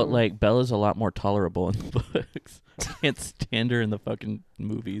Instruments? Well, like, Bella's a lot more tolerable in the books. I can't stand her in the fucking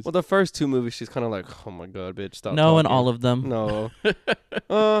movies. Well, the first 2 movies, she's kind of like, oh, my God, bitch, stop No, talking. in all of them. No.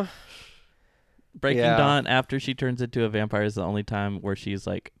 Breaking Dawn, after she turns into a vampire, is the only time where she's,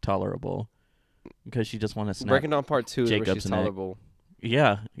 like, tolerable. Because she just wants to snap Breaking Dawn Part 2 is where she's neck. tolerable.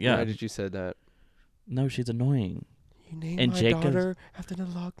 Yeah. Why did you say that? No, she's annoying. You named my daughter after the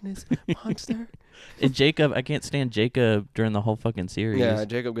Loch Ness Monster? And Jacob, I can't stand Jacob during the whole fucking series. Yeah,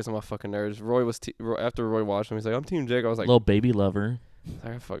 Jacob gets on my fucking nerves. After Roy watched him, he's like, I'm Team Jacob. I was like... Little baby lover.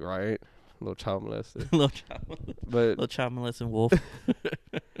 I fuck right. Little child molester. Little child molesting wolf.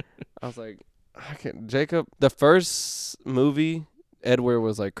 I was like, I can't... Jacob... The first movie, Edward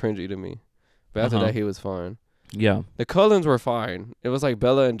was like cringy to me. But after that, he was fine. Yeah. The Cullens were fine. It was like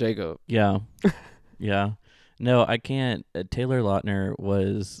Bella and Jacob. Yeah. Yeah. No, I can't. Taylor Lautner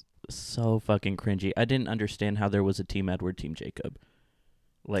was so fucking cringy. I didn't understand how there was a Team Edward, Team Jacob.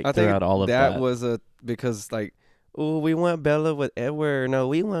 Like, I throughout all of that. That was because, like, oh, we want Bella with Edward. No,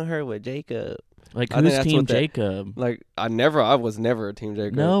 we want her with Jacob. Like, who's Team Jacob? Like, I was never a Team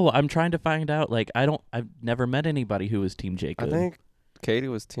Jacob. No, I'm trying to find out. Like, I've never met anybody who was Team Jacob. I think Katie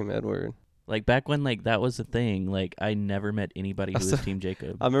was Team Edward. Like, back when, like, that was the thing, like, I never met anybody who was Team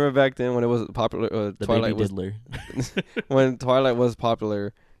Jacob. I remember back then when it was popular, the Twilight baby diddler. When Twilight was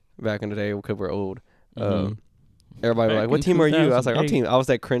popular back in the day, because we're old, everybody was like, what team are you? I was like, I was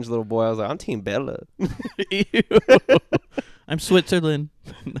that cringe little boy. I was like, I'm Team Bella. I'm Switzerland.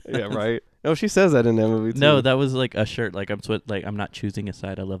 Yeah, right. No, she says that in that movie, too. No, that was, like, a shirt. Like, I'm not choosing a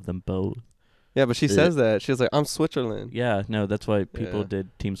side. I love them both. Yeah, but she says that. She was like, I'm Switzerland. Yeah, no, that's why people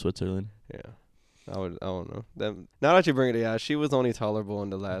did Team Switzerland. Yeah. I don't know. Now that you bring it, she was only tolerable in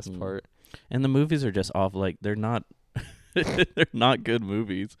the last part. And the movies are just off. Like, they're not they're not good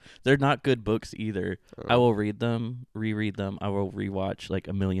movies. They're not good books either. I will read them, reread them. I will rewatch like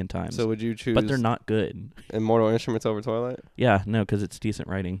a million times. So would you choose? But they're not good. Immortal Instruments over Twilight? Yeah, no, because it's decent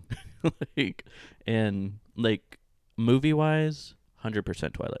writing. And movie wise,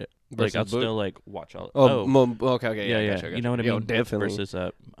 100% Twilight. Like, I'll still like watch all. Okay. Yeah. Gotcha. You know what I mean? Definitely. Versus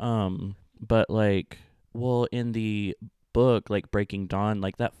up. But like, well, in the book, like Breaking Dawn,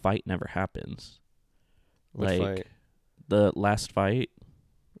 like that fight never happens. Which fight? The last fight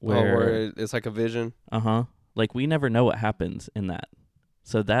where it's like a vision. Like we never know what happens in that.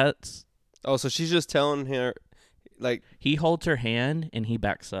 So that's. Oh, so she's just telling her, like he holds her hand and he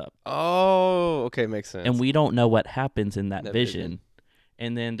backs up. Oh, okay, makes sense. And we don't know what happens in that vision.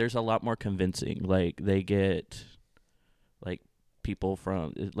 And then there's a lot more convincing. Like they get, like people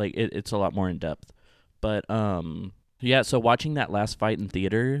from like it's a lot more in depth. But yeah. So watching that last fight in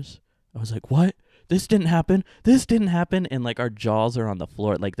theaters, I was like, what? This didn't happen. This didn't happen. And like our jaws are on the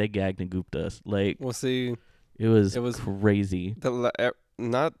floor. Like they gagged and gooped us. Like we'll see. It was crazy.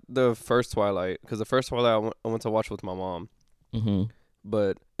 Not the first Twilight, because the first Twilight I went to watch with my mom. Mm-hmm.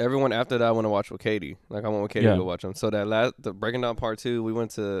 But everyone after that I went to watch with Katie. Like I went with Katie to go watch them. So the Breaking Dawn Part 2, we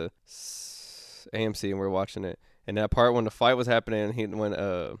went to AMC and we were watching it. And that part when the fight was happening, when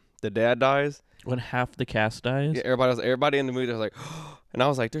the dad dies. When half the cast dies. Yeah, everybody in the movie was like, and I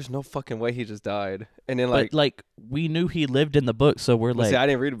was like, "There's no fucking way he just died." And then like we knew he lived in the book, so we're like, see, I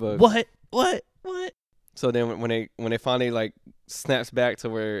didn't read the book. What? So then when they finally like snaps back to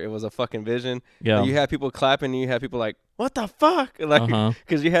where it was a fucking vision, yeah, you had people clapping and you had people like, "What the fuck?" Like,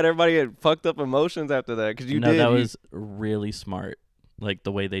 because you had everybody had fucked up emotions after that. Because that was really smart. Like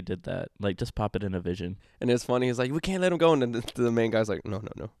the way they did that, like just pop it in a vision. And it's funny. He's like, "We can't let him go," and then the main guy's like, "No,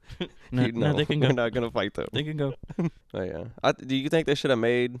 no, they can go. We're not gonna fight them. They can go." Oh yeah. Do you think they should have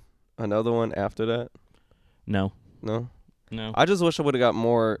made another one after that? No. I just wish I would have got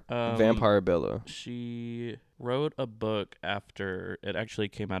more Vampire Bella. She wrote a book after it actually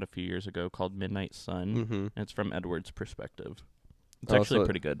came out a few years ago called Midnight Sun. And it's from Edward's perspective. It's actually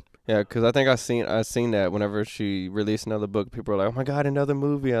pretty good. Yeah, because I think I seen that whenever she released another book, people were like, "Oh my god, another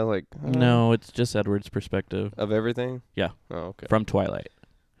movie!" I was like, "No, it's just Edward's perspective of everything." Yeah. Oh, okay. From Twilight.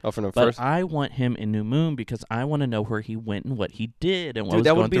 Oh, from the first. But I want him in New Moon because I want to know where he went and what he did and what was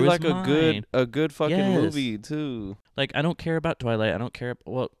that going would be through like his mind. a good fucking movie too. Like I don't care about Twilight. I don't care.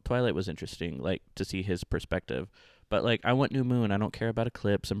 Well, Twilight was interesting, like to see his perspective. But like I want New Moon. I don't care about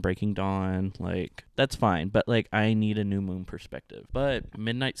Eclipse and Breaking Dawn. Like that's fine. But like I need a New Moon perspective. But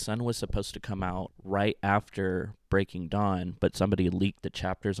Midnight Sun was supposed to come out right after Breaking Dawn, but somebody leaked the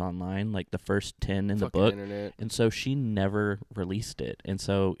chapters online, like the first 10 in the book. Internet. And so she never released it. And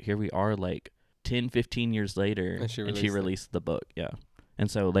so here we are like 10, 15 years later and she released the book. Yeah. And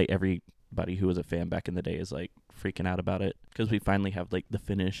so like everybody who was a fan back in the day is like freaking out about it because we finally have like the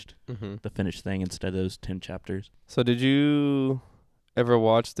finished thing instead of those 10 chapters. So did you ever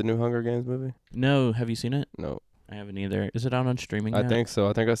watch the new Hunger Games movie? No. Have you seen it? No. I haven't either. Is it out on streaming I yet? think so.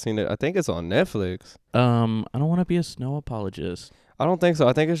 I think I've seen it. I think it's on Netflix. I don't want to be a snow apologist. I don't think so.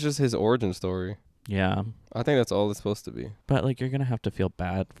 I think it's just his origin story. Yeah. I think that's all it's supposed to be. But like you're going to have to feel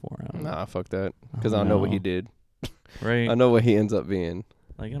bad for him. Nah, fuck that. Because I know what he did. Right. I know what he ends up being.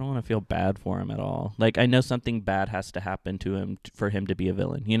 Like, I don't want to feel bad for him at all. Like, I know something bad has to happen to him for him to be a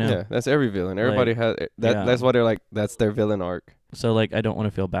villain, you know? Yeah, that's every villain. Everybody has that. Yeah. That's why they're like, that's their villain arc. So, like, I don't want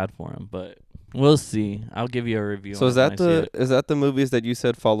to feel bad for him, but we'll see. I'll give you a review. So, is that the movies that you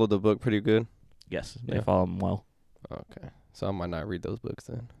said follow the book pretty good? Yes, they follow them well. Okay. So, I might not read those books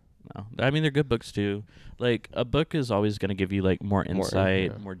then. No. I mean, they're good books, too. Like, a book is always going to give you, like, more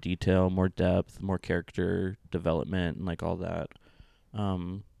insight, more detail, more depth, more character development, and, like, all that.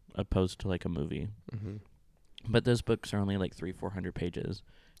 Opposed to like a movie. But those books are only like 300-400 pages,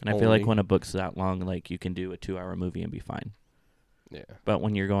 and I feel like when a book's that long, like you can do a 2-hour movie and be fine. Yeah. But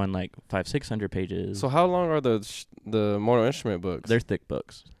when you're going like 500-600 pages, so how long are the Mortal Instrument books? They're thick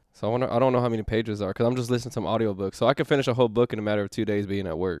books. So I don't know how many pages are because I'm just listening to some audiobooks. So I could finish a whole book in a matter of 2 days being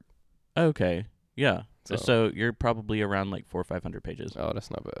at work. Okay. Yeah. So you're probably around like 400 or 500 pages. Oh, that's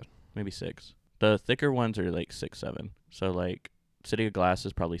not bad. Maybe 6. The thicker ones are like 6-7. So like City of Glass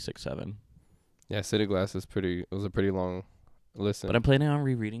is probably 6-7. Yeah, City of Glass is it was a pretty long listen. But I'm planning on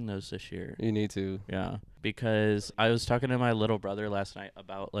rereading those this year. You need to. Yeah, because I was talking to my little brother last night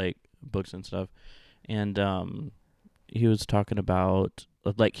about like books and stuff, and he was talking about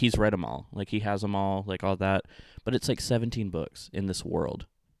like he's read them all, like he has them all, like all that, but it's like 17 books in this world,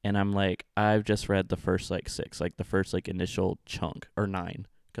 and I'm like, I've just read the first like 6, like the first like initial chunk, or 9.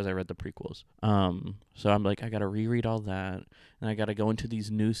 Because I read the prequels. So I'm like, I got to reread all that. And I got to go into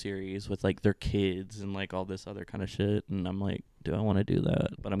these new series with, like, their kids and, like, all this other kind of shit. And I'm like, do I want to do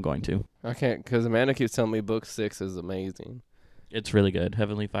that? But I'm going to. I can't, because Amanda keeps telling me book 6 is amazing. It's really good.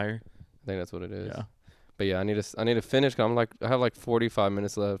 Heavenly Fire? I think that's what it is. Yeah. But, yeah, I need to finish. Cause I have, like, 45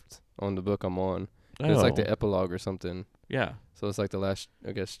 minutes left on the book I'm on. It's, like, the epilogue or something. Yeah. So it's, like, the last,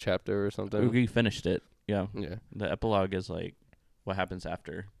 I guess, chapter or something. We finished it. Yeah. Yeah. The epilogue is, like, what happens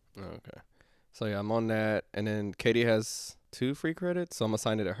after. Okay. So yeah, I'm on that, and then Katie has 2 free credits, so I'm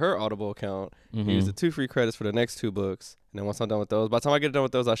assigning it to her Audible account. Mm-hmm. Use the 2 free credits for the next 2 books, and then once I'm done with those, by the time I get done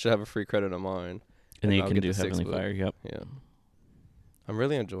with those, I should have a free credit on mine. And then you I'll can get do the 6th Heavenly book. Fire. Yep. Yeah. I'm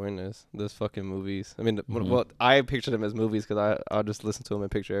really enjoying this fucking movies. I mean, Mhm. well, I picture them as movies because I'll just listen to them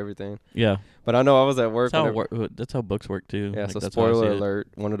and picture everything. Yeah. But I know I was at work. That's how books work too. Yeah, Like, so that's how I see spoiler it. alert,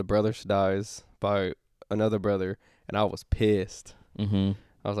 one of the brothers dies by another brother, and I was pissed. Mm-hmm.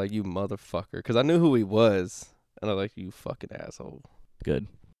 I was like, you motherfucker. Because I knew who he was. And I was like, you fucking asshole. Good.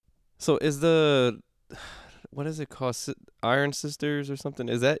 So is what is it called? Iron Sisters or something?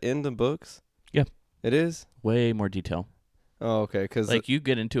 Is that in the books? Yeah. It is? Way more detail. Oh, okay. Cause like, you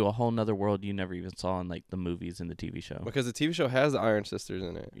get into a whole nother world you never even saw in, like, the movies and the TV show. Because the TV show has the Iron Sisters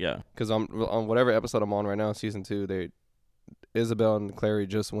in it. Yeah. Because on whatever episode I'm on right now, season 2, Isabel and Clary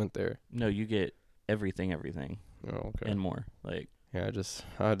just went there. No, you get everything. Oh, okay. And more. Like, yeah, this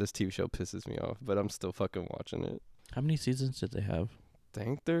TV show pisses me off, but I'm still fucking watching it. how many seasons did they have? I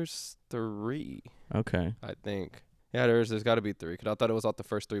think there's 3. Okay. I think. Yeah, there's got to be 3. Because I thought it was off the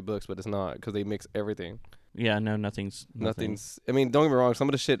first 3 books, but it's not. Because they mix everything. Yeah, no, nothing's. I mean, don't get me wrong. Some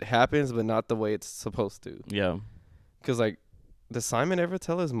of the shit happens, but not the way it's supposed to. Yeah. Because, like, does Simon ever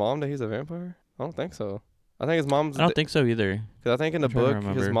tell his mom that he's a vampire? I don't think so. I think his mom's... I don't think so either. Because I think in the I'm trying to book,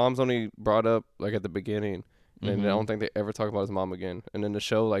 his remember. mom's only brought up, like, at the beginning. And Mhm. I don't think they ever talk about his mom again. And in the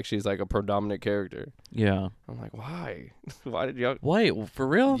show, like, she's, like, a predominant character. Yeah. I'm like, why? Why did y'all... Wait, for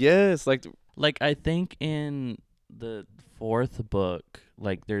real? Yes, like... Like, I think in the 4th book,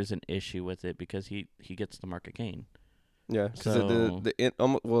 like, there's an issue with it because he gets the Mark of Cain. Yeah, because So-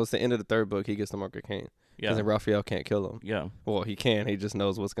 it's the end of the 3rd book. He gets the Mark of Cain. Yeah. Because then Raphael can't kill him. Yeah. Well, he can. He just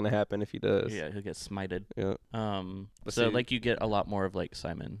knows what's gonna happen if he does. Yeah, he'll get smited. Yeah. But So, see- like, you get a lot more of, like,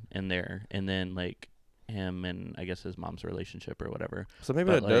 Simon in there, and then, like, him and I guess his mom's relationship or whatever. So maybe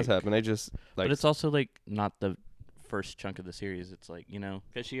But, that does like- happen. They just like. But it's also, like, not the first chunk of the series. It's like,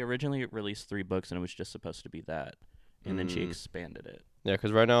 because she originally released 3 books and it was just supposed to be that, and then she expanded it. Yeah,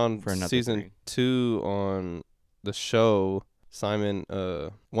 because right now on For another season 3. 2 on the show, Simon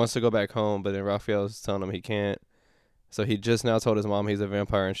wants to go back home, but then Raphael's telling him he can't. So he just now told his mom he's a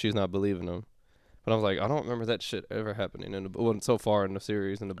vampire, and she's not believing him. But I was like, I don't remember that shit ever happening so far in the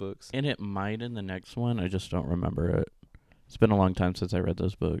series, in the books. And it might in the next one. I just don't remember it. It's been a long time since I read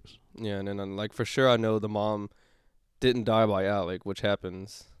those books. Yeah, and then like for sure I know the mom didn't die by Alec, which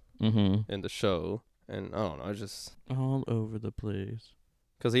happens Mm-hmm. in the show. And I don't know, I just... All over the place.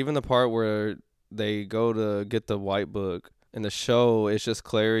 Because even the part where they go to get the white book, in the show, it's just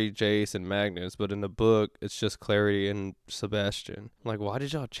Clary, Jace, and Magnus. But in the book, it's just Clary and Sebastian. I'm like, why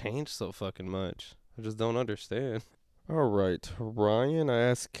did y'all change so fucking much? I just don't understand. All right, Ryan, I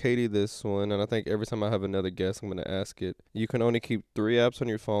asked Katie this one, and I think every time I have another guest, I'm going to ask it. You can only keep 3 apps on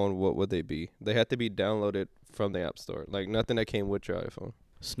your phone. What would they be? They have to be downloaded from the App Store. Like, nothing that came with your iPhone.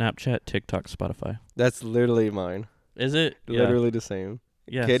 Snapchat, TikTok, Spotify. That's literally mine. Is it? Literally the same.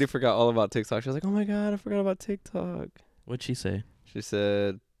 Yeah. Katie forgot all about TikTok. She was like, oh my God, I forgot about TikTok. What'd she say? She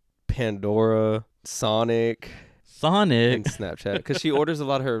said Pandora, Sonic, Sonic. and Snapchat. Because she orders a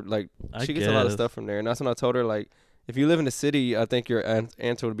lot of her, like, I she gets a lot of guess. stuff from there. And that's when I told her, like, if you live in the city, I think your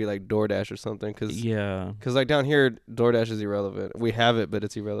answer would be, like, DoorDash or something. Because, Yeah. like, down here, DoorDash is irrelevant. We have it, but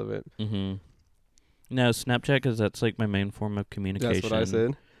it's irrelevant. Mm-hmm. No, Snapchat, because that's, like, my main form of communication. That's what I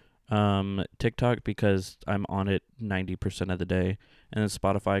said. TikTok, because I'm on it 90% of the day. And then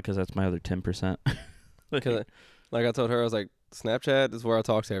Spotify, because that's my other 10%. Cause, like I told her, I was like, Snapchat is where I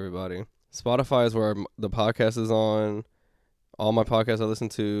talk to everybody. Spotify is where the podcast is on. All my podcasts I listen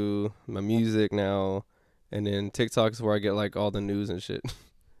to, my music now. And then TikTok is where I get, like, all the news and shit.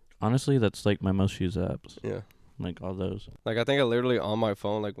 Honestly, that's, like, my most used apps. Yeah. Like, all those. Like, I think I literally on my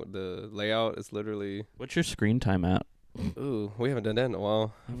phone, like, with the layout is literally... What's your screen time at? Ooh, we haven't done that in a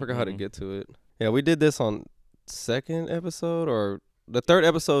while. I forgot how to Mhm. get to it. Yeah, we did this on 2nd episode or the 3rd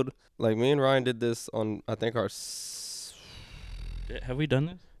episode. Like, me and Ryan did this on, I think, our... Have we done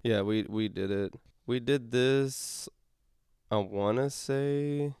this? Yeah, we did it. We did this, I want to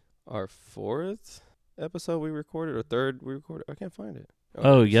say, our 4th episode we recorded, or 3rd we recorded. I can't find it.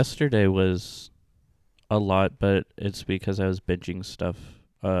 Oh, it's- yesterday was a lot, but it's because I was binging stuff,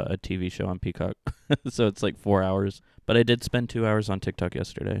 a TV show on Peacock. So it's like 4 hours. But I did spend 2 hours on TikTok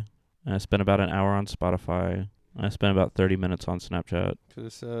yesterday. And I spent about an hour on Spotify. I spent about 30 minutes on Snapchat. So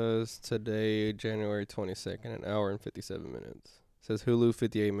it says today, January 22nd, an hour and 57 minutes. It says Hulu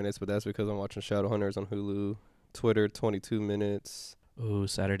 58 minutes, but that's because I'm watching Shadowhunters on Hulu. Twitter 22 minutes. Ooh,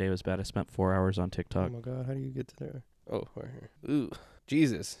 Saturday was bad. I spent 4 hours on Oh TikTok. my God, how do you get to there? Oh, right here. Ooh,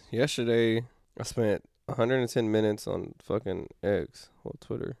 Jesus. Yesterday, I spent 110 minutes on fucking X or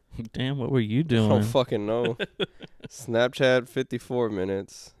Twitter. Damn, what were you doing? I don't fucking know. Snapchat 54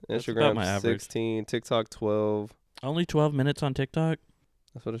 minutes. Instagram 16. TikTok 12. Only 12 minutes on TikTok?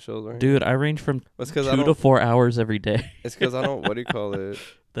 That's what it shows right Dude, I range from 2 to 4 hours every day. It's because I don't, what do you call it?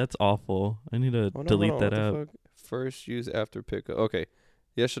 That's awful. I need to delete that app. First use after pickup. Okay.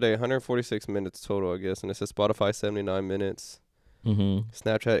 Yesterday, 146 minutes total, I guess. And it says Spotify 79 minutes.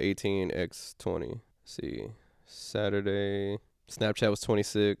 Snapchat 18, X 20. See. Saturday. Snapchat was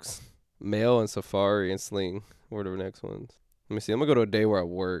 26. Mail and Safari and Sling were the next ones. Let me see. I'm going to go to a day where I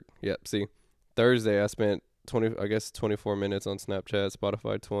work. Yep. See. Thursday, I spent 24 minutes on Snapchat,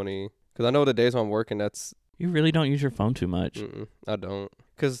 Spotify 20. Because I know the days when I'm working, that's... You really don't use your phone too much. I don't.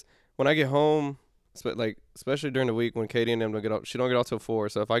 Because when I get home, especially during the week when Katie and them don't get off, she don't get off till 4.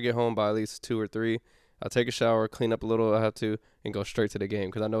 So if I get home by at least 2 or 3, I'll take a shower, clean up a little if I have to, and go straight to the game.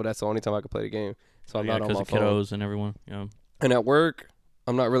 Because I know that's the only time I can play the game. So I'm not on my phone. Because of kiddos and everyone. Yeah. And at work,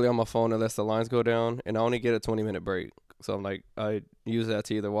 I'm not really on my phone unless the lines go down. And I only get a 20-minute break. So I'm like, I use that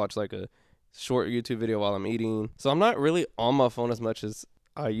to either watch like a short YouTube video while I'm eating. So I'm not really on my phone as much as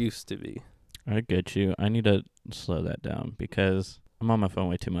I used to be. I get you. I need to slow that down because I'm on my phone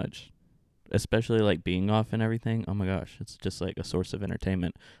way too much. Especially like being off and everything. Oh my gosh, it's just like a source of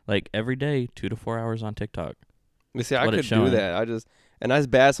entertainment. Like every day, 2 to 4 hours on TikTok. You see, I could do that. And that's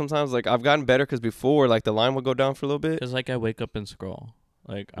bad sometimes. Like I've gotten better because before, like the line would go down for a little bit. Because like I wake up and scroll.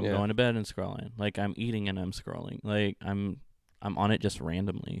 Like I'm going to bed and scrolling. Like I'm eating and I'm scrolling. Like I'm on it just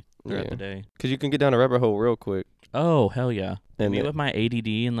randomly throughout the day. Because you can get down a rabbit hole real quick. Oh, hell yeah. And me with my ADD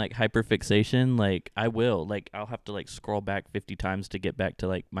and like hyperfixation, like I will. Like I'll have to like scroll back 50 times to get back to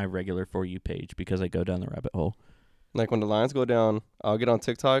like my regular For You page because I go down the rabbit hole. Like when the lines go down, I'll get on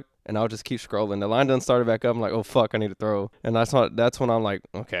TikTok and I'll just keep scrolling. The line doesn't start back up. I'm like, oh fuck, I need to throw. And that's when I'm like,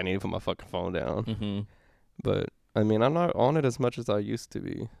 okay, I need to put my fucking phone down. But I mean, I'm not on it as much as I used to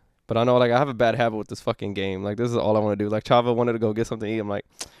be. But I know like I have a bad habit with this fucking game. Like this is all I want to do. Like Chava wanted to go get something to eat. I'm like,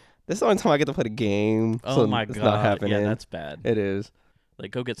 this is the only time I get to play the game. Oh my god, not happening. Yeah, that's bad. It is.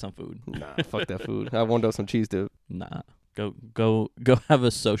 Like go get some food. Nah, fuck that food. I want some cheese dip. Nah. Go have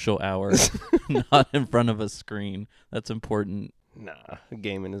a social hour, not in front of a screen. That's important. Nah,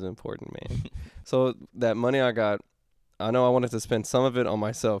 gaming is important, man. So that money I got, I know I wanted to spend some of it on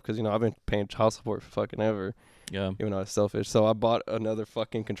myself because, you know, I've been paying child support for fucking ever. Yeah. Even though it's selfish. So I bought another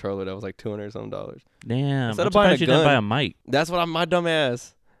fucking controller that was like $200-something. Damn. Instead of buying a gun, didn't buy a mic. That's what my dumb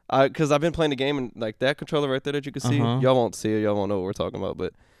ass. Because I've been playing the game and like that controller right there that you can see. Y'all won't see it. Y'all won't know what we're talking about.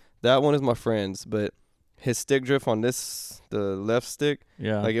 But that one is my friend's. But his stick drift on the left stick,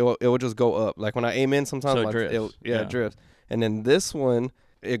 like it will just go up. Like when I aim in, sometimes so it drifts. It drifts. And then this one,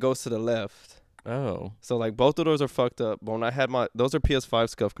 it goes to the left. Oh. So like both of those are fucked up. But when I had those are PS5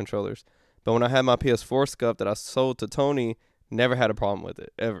 scuff controllers. But when I had my PS4 scuff that I sold to Tony, never had a problem with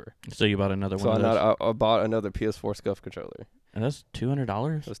it ever. So you bought another one of those? So I bought another PS4 scuff controller. And that's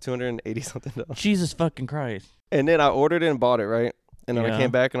 $200? It was $280-something. Jesus fucking Christ. And then I ordered it and bought it, right? And then I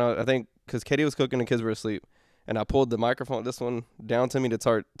came back and I think because Katie was cooking and the kids were asleep. And I pulled the microphone, this one, down to me to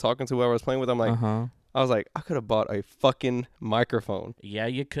start talking to whoever I was playing with. I'm like, I was like, I could have bought a fucking microphone. Yeah,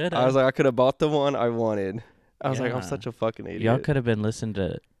 you could have. I was like, I could have bought the one I wanted. I was like, I'm such a fucking idiot. Y'all could have been listening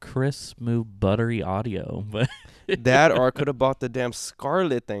to crisp, smooth, buttery audio. But that, or I could have bought the damn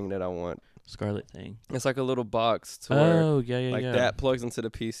Scarlett thing that I want. Scarlett thing. It's like a little box to where that plugs into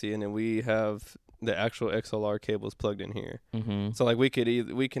the PC, and then we have the actual XLR cables plugged in here. So like we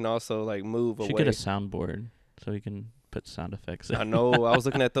can also like move away. Should get a soundboard so we can put sound effects in. I know. I was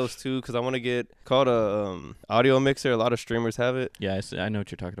looking at those too because I want to get called a audio mixer. A lot of streamers have it. Yeah, I know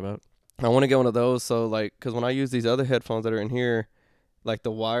what you're talking about. I want to get one of those. So like, because when I use these other headphones that are in here, like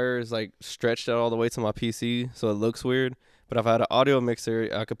the wire is like stretched out all the way to my PC, so it looks weird. But if I had an audio mixer,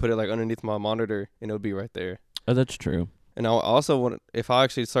 I could put it like underneath my monitor and it would be right there. Oh, that's true. And I also want, if I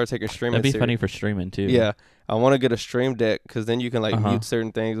actually start taking streaming, that'd be funny for streaming too. Yeah, I want to get a stream deck because then you can like mute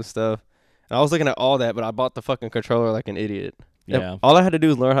certain things and stuff. And I was looking at all that, but I bought the fucking controller like an idiot. Yeah. If all I had to do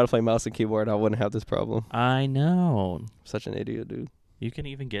was learn how to play mouse and keyboard, I wouldn't have this problem. I know. Such an idiot, dude. You can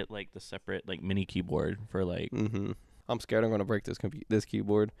even get like the separate like mini keyboard for like. I'm scared I'm gonna break this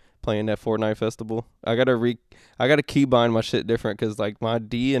keyboard playing that Fortnite festival. I gotta keybind my shit different because like my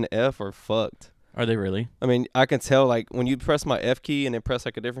D and F are fucked. Are they really? I mean, I can tell like when you press my F key and then press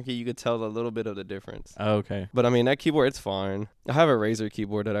like a different key, you could tell a little bit of the difference. Oh, okay. But I mean that keyboard, it's fine. I have a Razer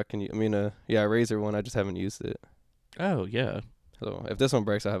keyboard that I can. I mean, a Razer one. I just haven't used it. Oh yeah. So if this one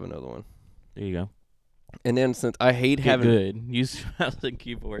breaks, I have another one. There you go. And then since I hate having good, use the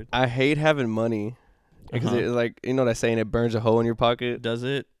keyboard. I hate having money because it, like, you know that saying, it burns a hole in your pocket. Does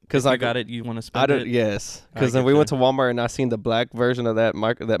it? Because I got it. You want to spend it? Yes. Because then we went to Walmart and I seen the black version of that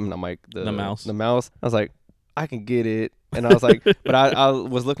the mouse. The mouse. I was like, I can get it. And I was like, but I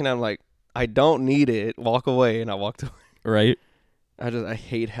was looking at him like, I don't need it. Walk away. And I walked away. Right. I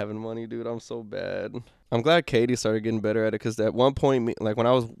hate having money, dude. I'm so bad. I'm glad Katie started getting better at it because at one point, like when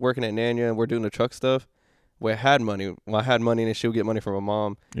I was working at Nanya and we're doing the truck stuff, I had money. Well, I had money and she would get money from my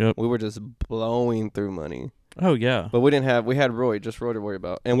mom. Yep. We were just blowing through money. Oh, yeah. But we had Roy to worry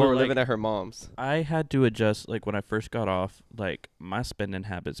about. And we were living at her mom's. I had to adjust, like when I first got off, like my spending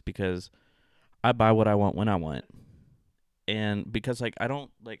habits because I buy what I want when I want. And because like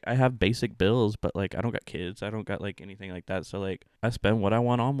I have basic bills, but like I don't got kids, I don't got like anything like that. So like I spend what I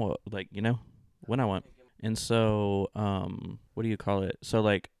want on when I want. And so what do you call it? So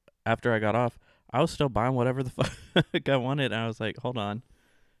like after I got off, I was still buying whatever the fuck I wanted. And I was like, hold on,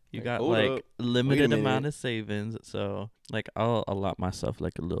 you got like limited amount of savings. So like I'll allot myself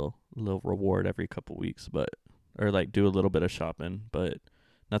like a little reward every couple weeks, or like do a little bit of shopping, but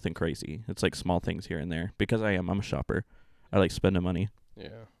nothing crazy. It's like small things here and there because I'm a shopper. I like spending money.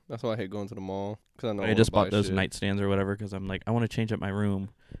 Yeah, that's why I hate going to the mall. Cause I just bought those nightstands or whatever because I'm like, I want to change up my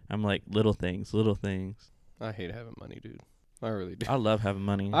room. I'm like, little things. I hate having money, dude. I really do. I love having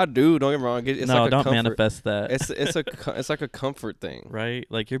money. I do. Don't get me wrong. It's no, like don't manifest that. It's like a comfort thing, right?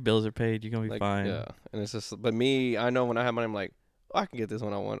 Like your bills are paid, you're gonna be fine. Yeah, and it's just. But me, I know when I have money, I'm like, I can get this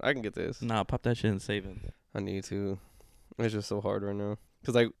when I want. I can get this. Nah, pop that shit in savings. I need to. It's just so hard right now.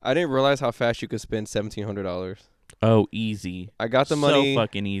 Cause like I didn't realize how fast you could spend $1,700. Oh, easy. I got the money so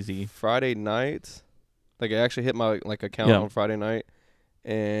fucking easy. Friday night. Like, it actually hit my account on Friday night.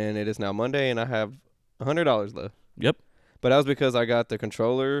 And it is now Monday, and I have $100 left. Yep. But that was because I got the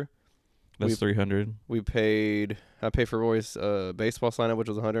controller. That's $300. I paid for Roy's baseball sign-up, which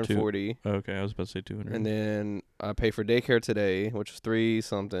was $140. Okay, I was about to say $200. And then I paid for daycare today, which was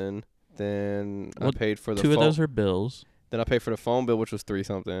 $3-something. Then I paid for the phone. 2 of those are bills. Then I paid for the phone bill, which was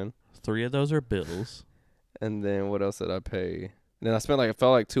 $3-something. 3 of those are bills. And then what else did I pay? And then I spent it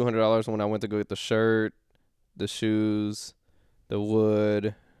felt like $200 when I went to go get the shirt, the shoes, the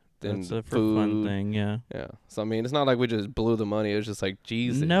wood, then the food. Fun thing, yeah. Yeah. So I mean, it's not like we just blew the money. It was just like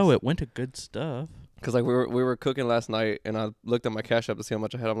Jesus. No, it went to good stuff. Cause like we were cooking last night, and I looked at my Cash App to see how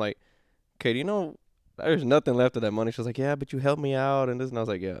much I had. I'm like, Katie, there's nothing left of that money. She was like, yeah, but you helped me out, and this. And I was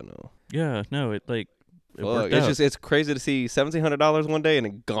like, yeah, no. Yeah, no, it worked out. It's crazy to see $1,700 one day and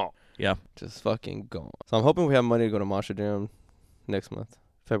then gone. Yeah. Just fucking gone. So I'm hoping we have money to go to Monster Jam next month,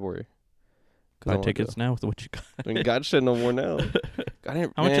 February. Buy tickets now with what you got. I mean, God shit no more now. How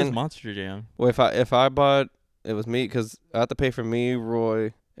much is Monster Jam? Well, if I bought, it was me, because I have to pay for me,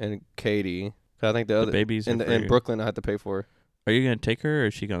 Roy, and Katie. Cause I think the other babies in Brooklyn I had to pay for. Are you gonna take her or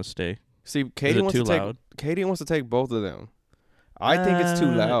is she gonna stay? See, Katie wants to take both of them. I think it's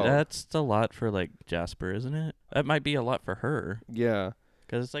too loud. That's a lot for like Jasper, isn't it? That might be a lot for her. Yeah.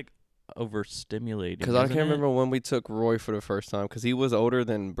 Because it's like overstimulating. Because I can't remember when we took Roy for the first time. Because he was older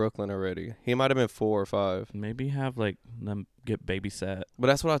than Brooklyn already. He might have been 4 or 5. Maybe have like them get babysat. But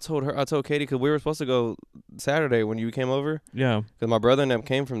that's what I told her. I told Katie because we were supposed to go Saturday when you came over. Yeah. Because my brother and them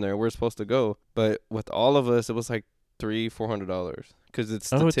came from there. We were supposed to go. But with all of us, it was like $300-$400. Because it's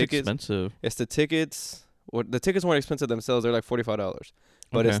the tickets. It's expensive. It's the tickets. Well, the tickets weren't expensive themselves. They're like $45.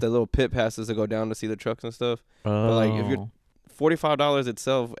 But it's the little pit passes to go down to see the trucks and stuff. Oh. But like if you're $45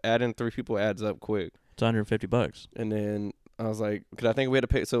 itself, adding 3 people adds up quick. It's $150. And then I was like, because I think we had to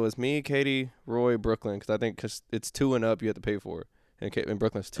pay. So it was me, Katie, Roy, Brooklyn. Because it's 2 and up, you have to pay for. And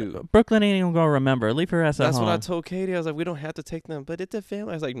Brooklyn's 2. Brooklyn ain't even gonna remember. Leave her ass at home. That's what I told Katie. I was like, we don't have to take them, but it's a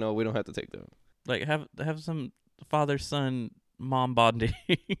family. I was like, no, we don't have to take them. Like have some father son mom bonding.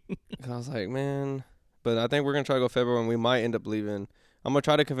 I was like, man. But I think we're gonna try to go February, and we might end up leaving. I'm gonna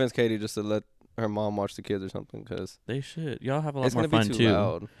try to convince Katie just to let her mom watch the kids or something, because they should. Y'all have a lot more fun too. It's gonna be too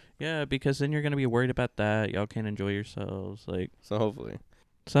loud. Yeah, because then you're gonna be worried about that. Y'all can't enjoy yourselves. Like, so hopefully,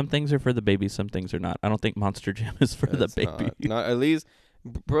 some things are for the baby, some things are not. I don't think Monster Jam is for the baby. Not at least.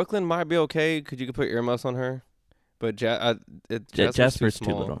 Brooklyn might be okay because you could put earmuffs on her, but Jasper's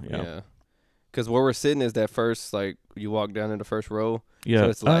too little. Yeah. Because where we're sitting is that first, like, you walk down in the first row. Yeah. So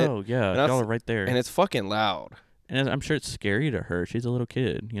it's light, y'all are right there. And it's fucking loud. And I'm sure it's scary to her. She's a little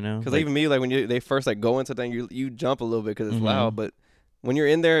kid, you know? Because even me, like, when they first, like, go into thing, you jump a little bit because it's loud. But when you're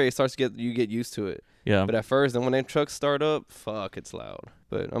in there, it starts to you get used to it. Yeah. But at first, then when them trucks start up, fuck, it's loud.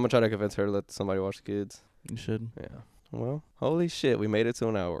 But I'm going to try to convince her to let somebody watch the kids. You should. Yeah. Well, holy shit, we made it to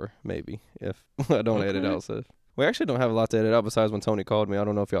an hour, maybe, if I don't edit out stuff. We actually don't have a lot to edit out besides when Tony called me. I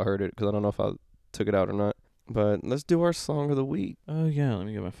don't know if y'all heard it because I don't know if I took it out or not. But let's do our song of the week. Oh, yeah. Let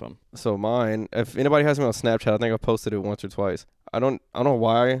me get my phone. So mine, if anybody has me on Snapchat, I think I've posted it once or twice. I don't know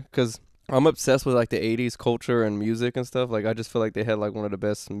why, because I'm obsessed with like the 80s culture and music and stuff. Like I just feel like they had like one of the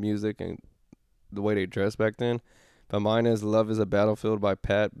best music and the way they dressed back then. But mine is Love is a Battlefield by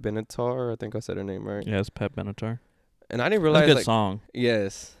Pat Benatar. I think I said her name right. Yeah, it's Pat Benatar. And I didn't realize That's a good song.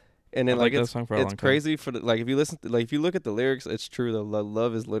 Yes. And then like that song for a long time. It's crazy for like if you listen to, like if you look at the lyrics, it's true that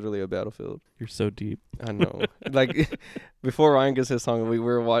love is literally a battlefield. You're so deep. I know. Like before Ryan gets his song, we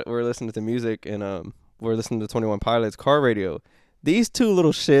were listening to music and we're listening to 21 Pilots Car Radio. These two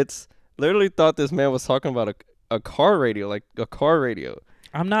little shits literally thought this man was talking about a car radio, like a car radio.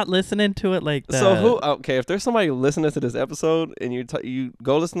 I'm not listening to it like that. So if there's somebody listening to this episode and you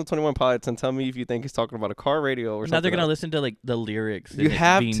go listen to 21 Pilots and tell me if you think he's talking about a car radio or something. Now they're going to listen to like the lyrics. You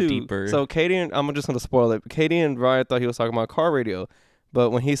have to. Deeper. So Katie and I'm just going to spoil it. Katie and Ryan thought he was talking about a car radio.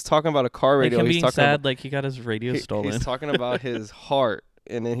 But when he's talking about a car radio, like him he's being talking sad, about, like he got his radio stolen. He's talking about his heart.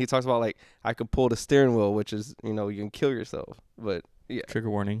 And then he talks about like, I could pull the steering wheel, which is, you can kill yourself. But yeah. Trigger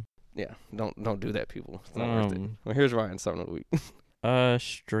warning. Yeah. Don't do that, people. It's not worth it. Well, here's Ryan's song of the week.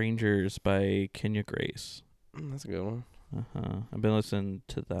 Strangers by Kenya Grace. That's a good one. I've been listening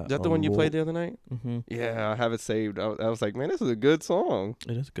to that. Is that the one you played the other night? Mm-hmm. Yeah, I have it saved. I was like, man, this is a good song.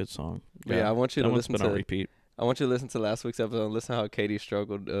 It is a good song. Yeah, I want you to listen to. On repeat. I want you to listen to last week's episode and listen how Katie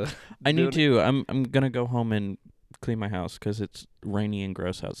struggled. I need to. I'm gonna go home and clean my house because it's rainy and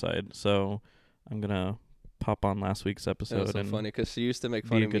gross outside. So I'm gonna pop on last week's episode. It was so funny because she used to make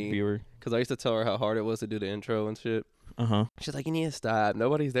fun of me. Be a good viewer. Because I used to tell her how hard it was to do the intro and shit. She's like, you need to stop.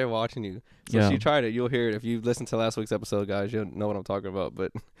 Nobody's there watching you. So she tried it. You'll hear it. If you listen to last week's episode, guys, you'll know what I'm talking about.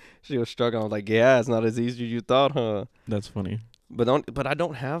 But she was struggling. I was like, yeah, it's not as easy as you thought, huh? That's funny. But I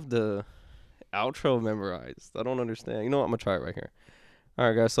don't have the outro memorized. I don't understand. You know what? I'm going to try it right here. All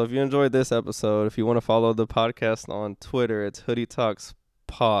right, guys. So if you enjoyed this episode, if you want to follow the podcast on Twitter, it's Hoodie Talks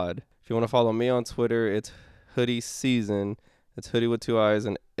Pod. If you want to follow me on Twitter, it's Hoodie Season. It's Hoodie with 2 I's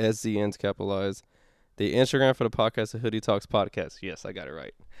and SZN's capitalized. The Instagram for the podcast is Hoodie Talks Podcast. Yes, I got it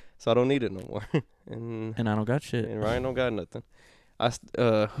right. So I don't need it no more. and I don't got shit. And Ryan don't got nothing.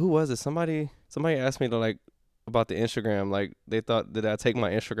 Who was it? Somebody asked me to like about the Instagram. Like they thought, did I take my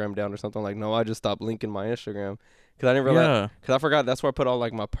Instagram down or something? Like, no, I just stopped linking my Instagram because I didn't realize. Because I forgot that's where I put all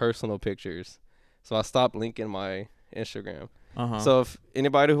like my personal pictures. So I stopped linking my Instagram. So if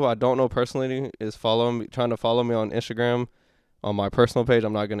anybody who I don't know personally is trying to follow me on Instagram on my personal page,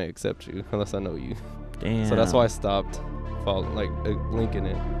 I'm not gonna accept you unless I know you. Damn. So that's why I stopped linking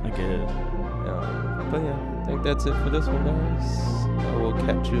it. I get it. But yeah, I think that's it for this one, guys. I will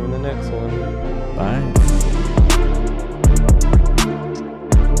catch you in the next one. Bye.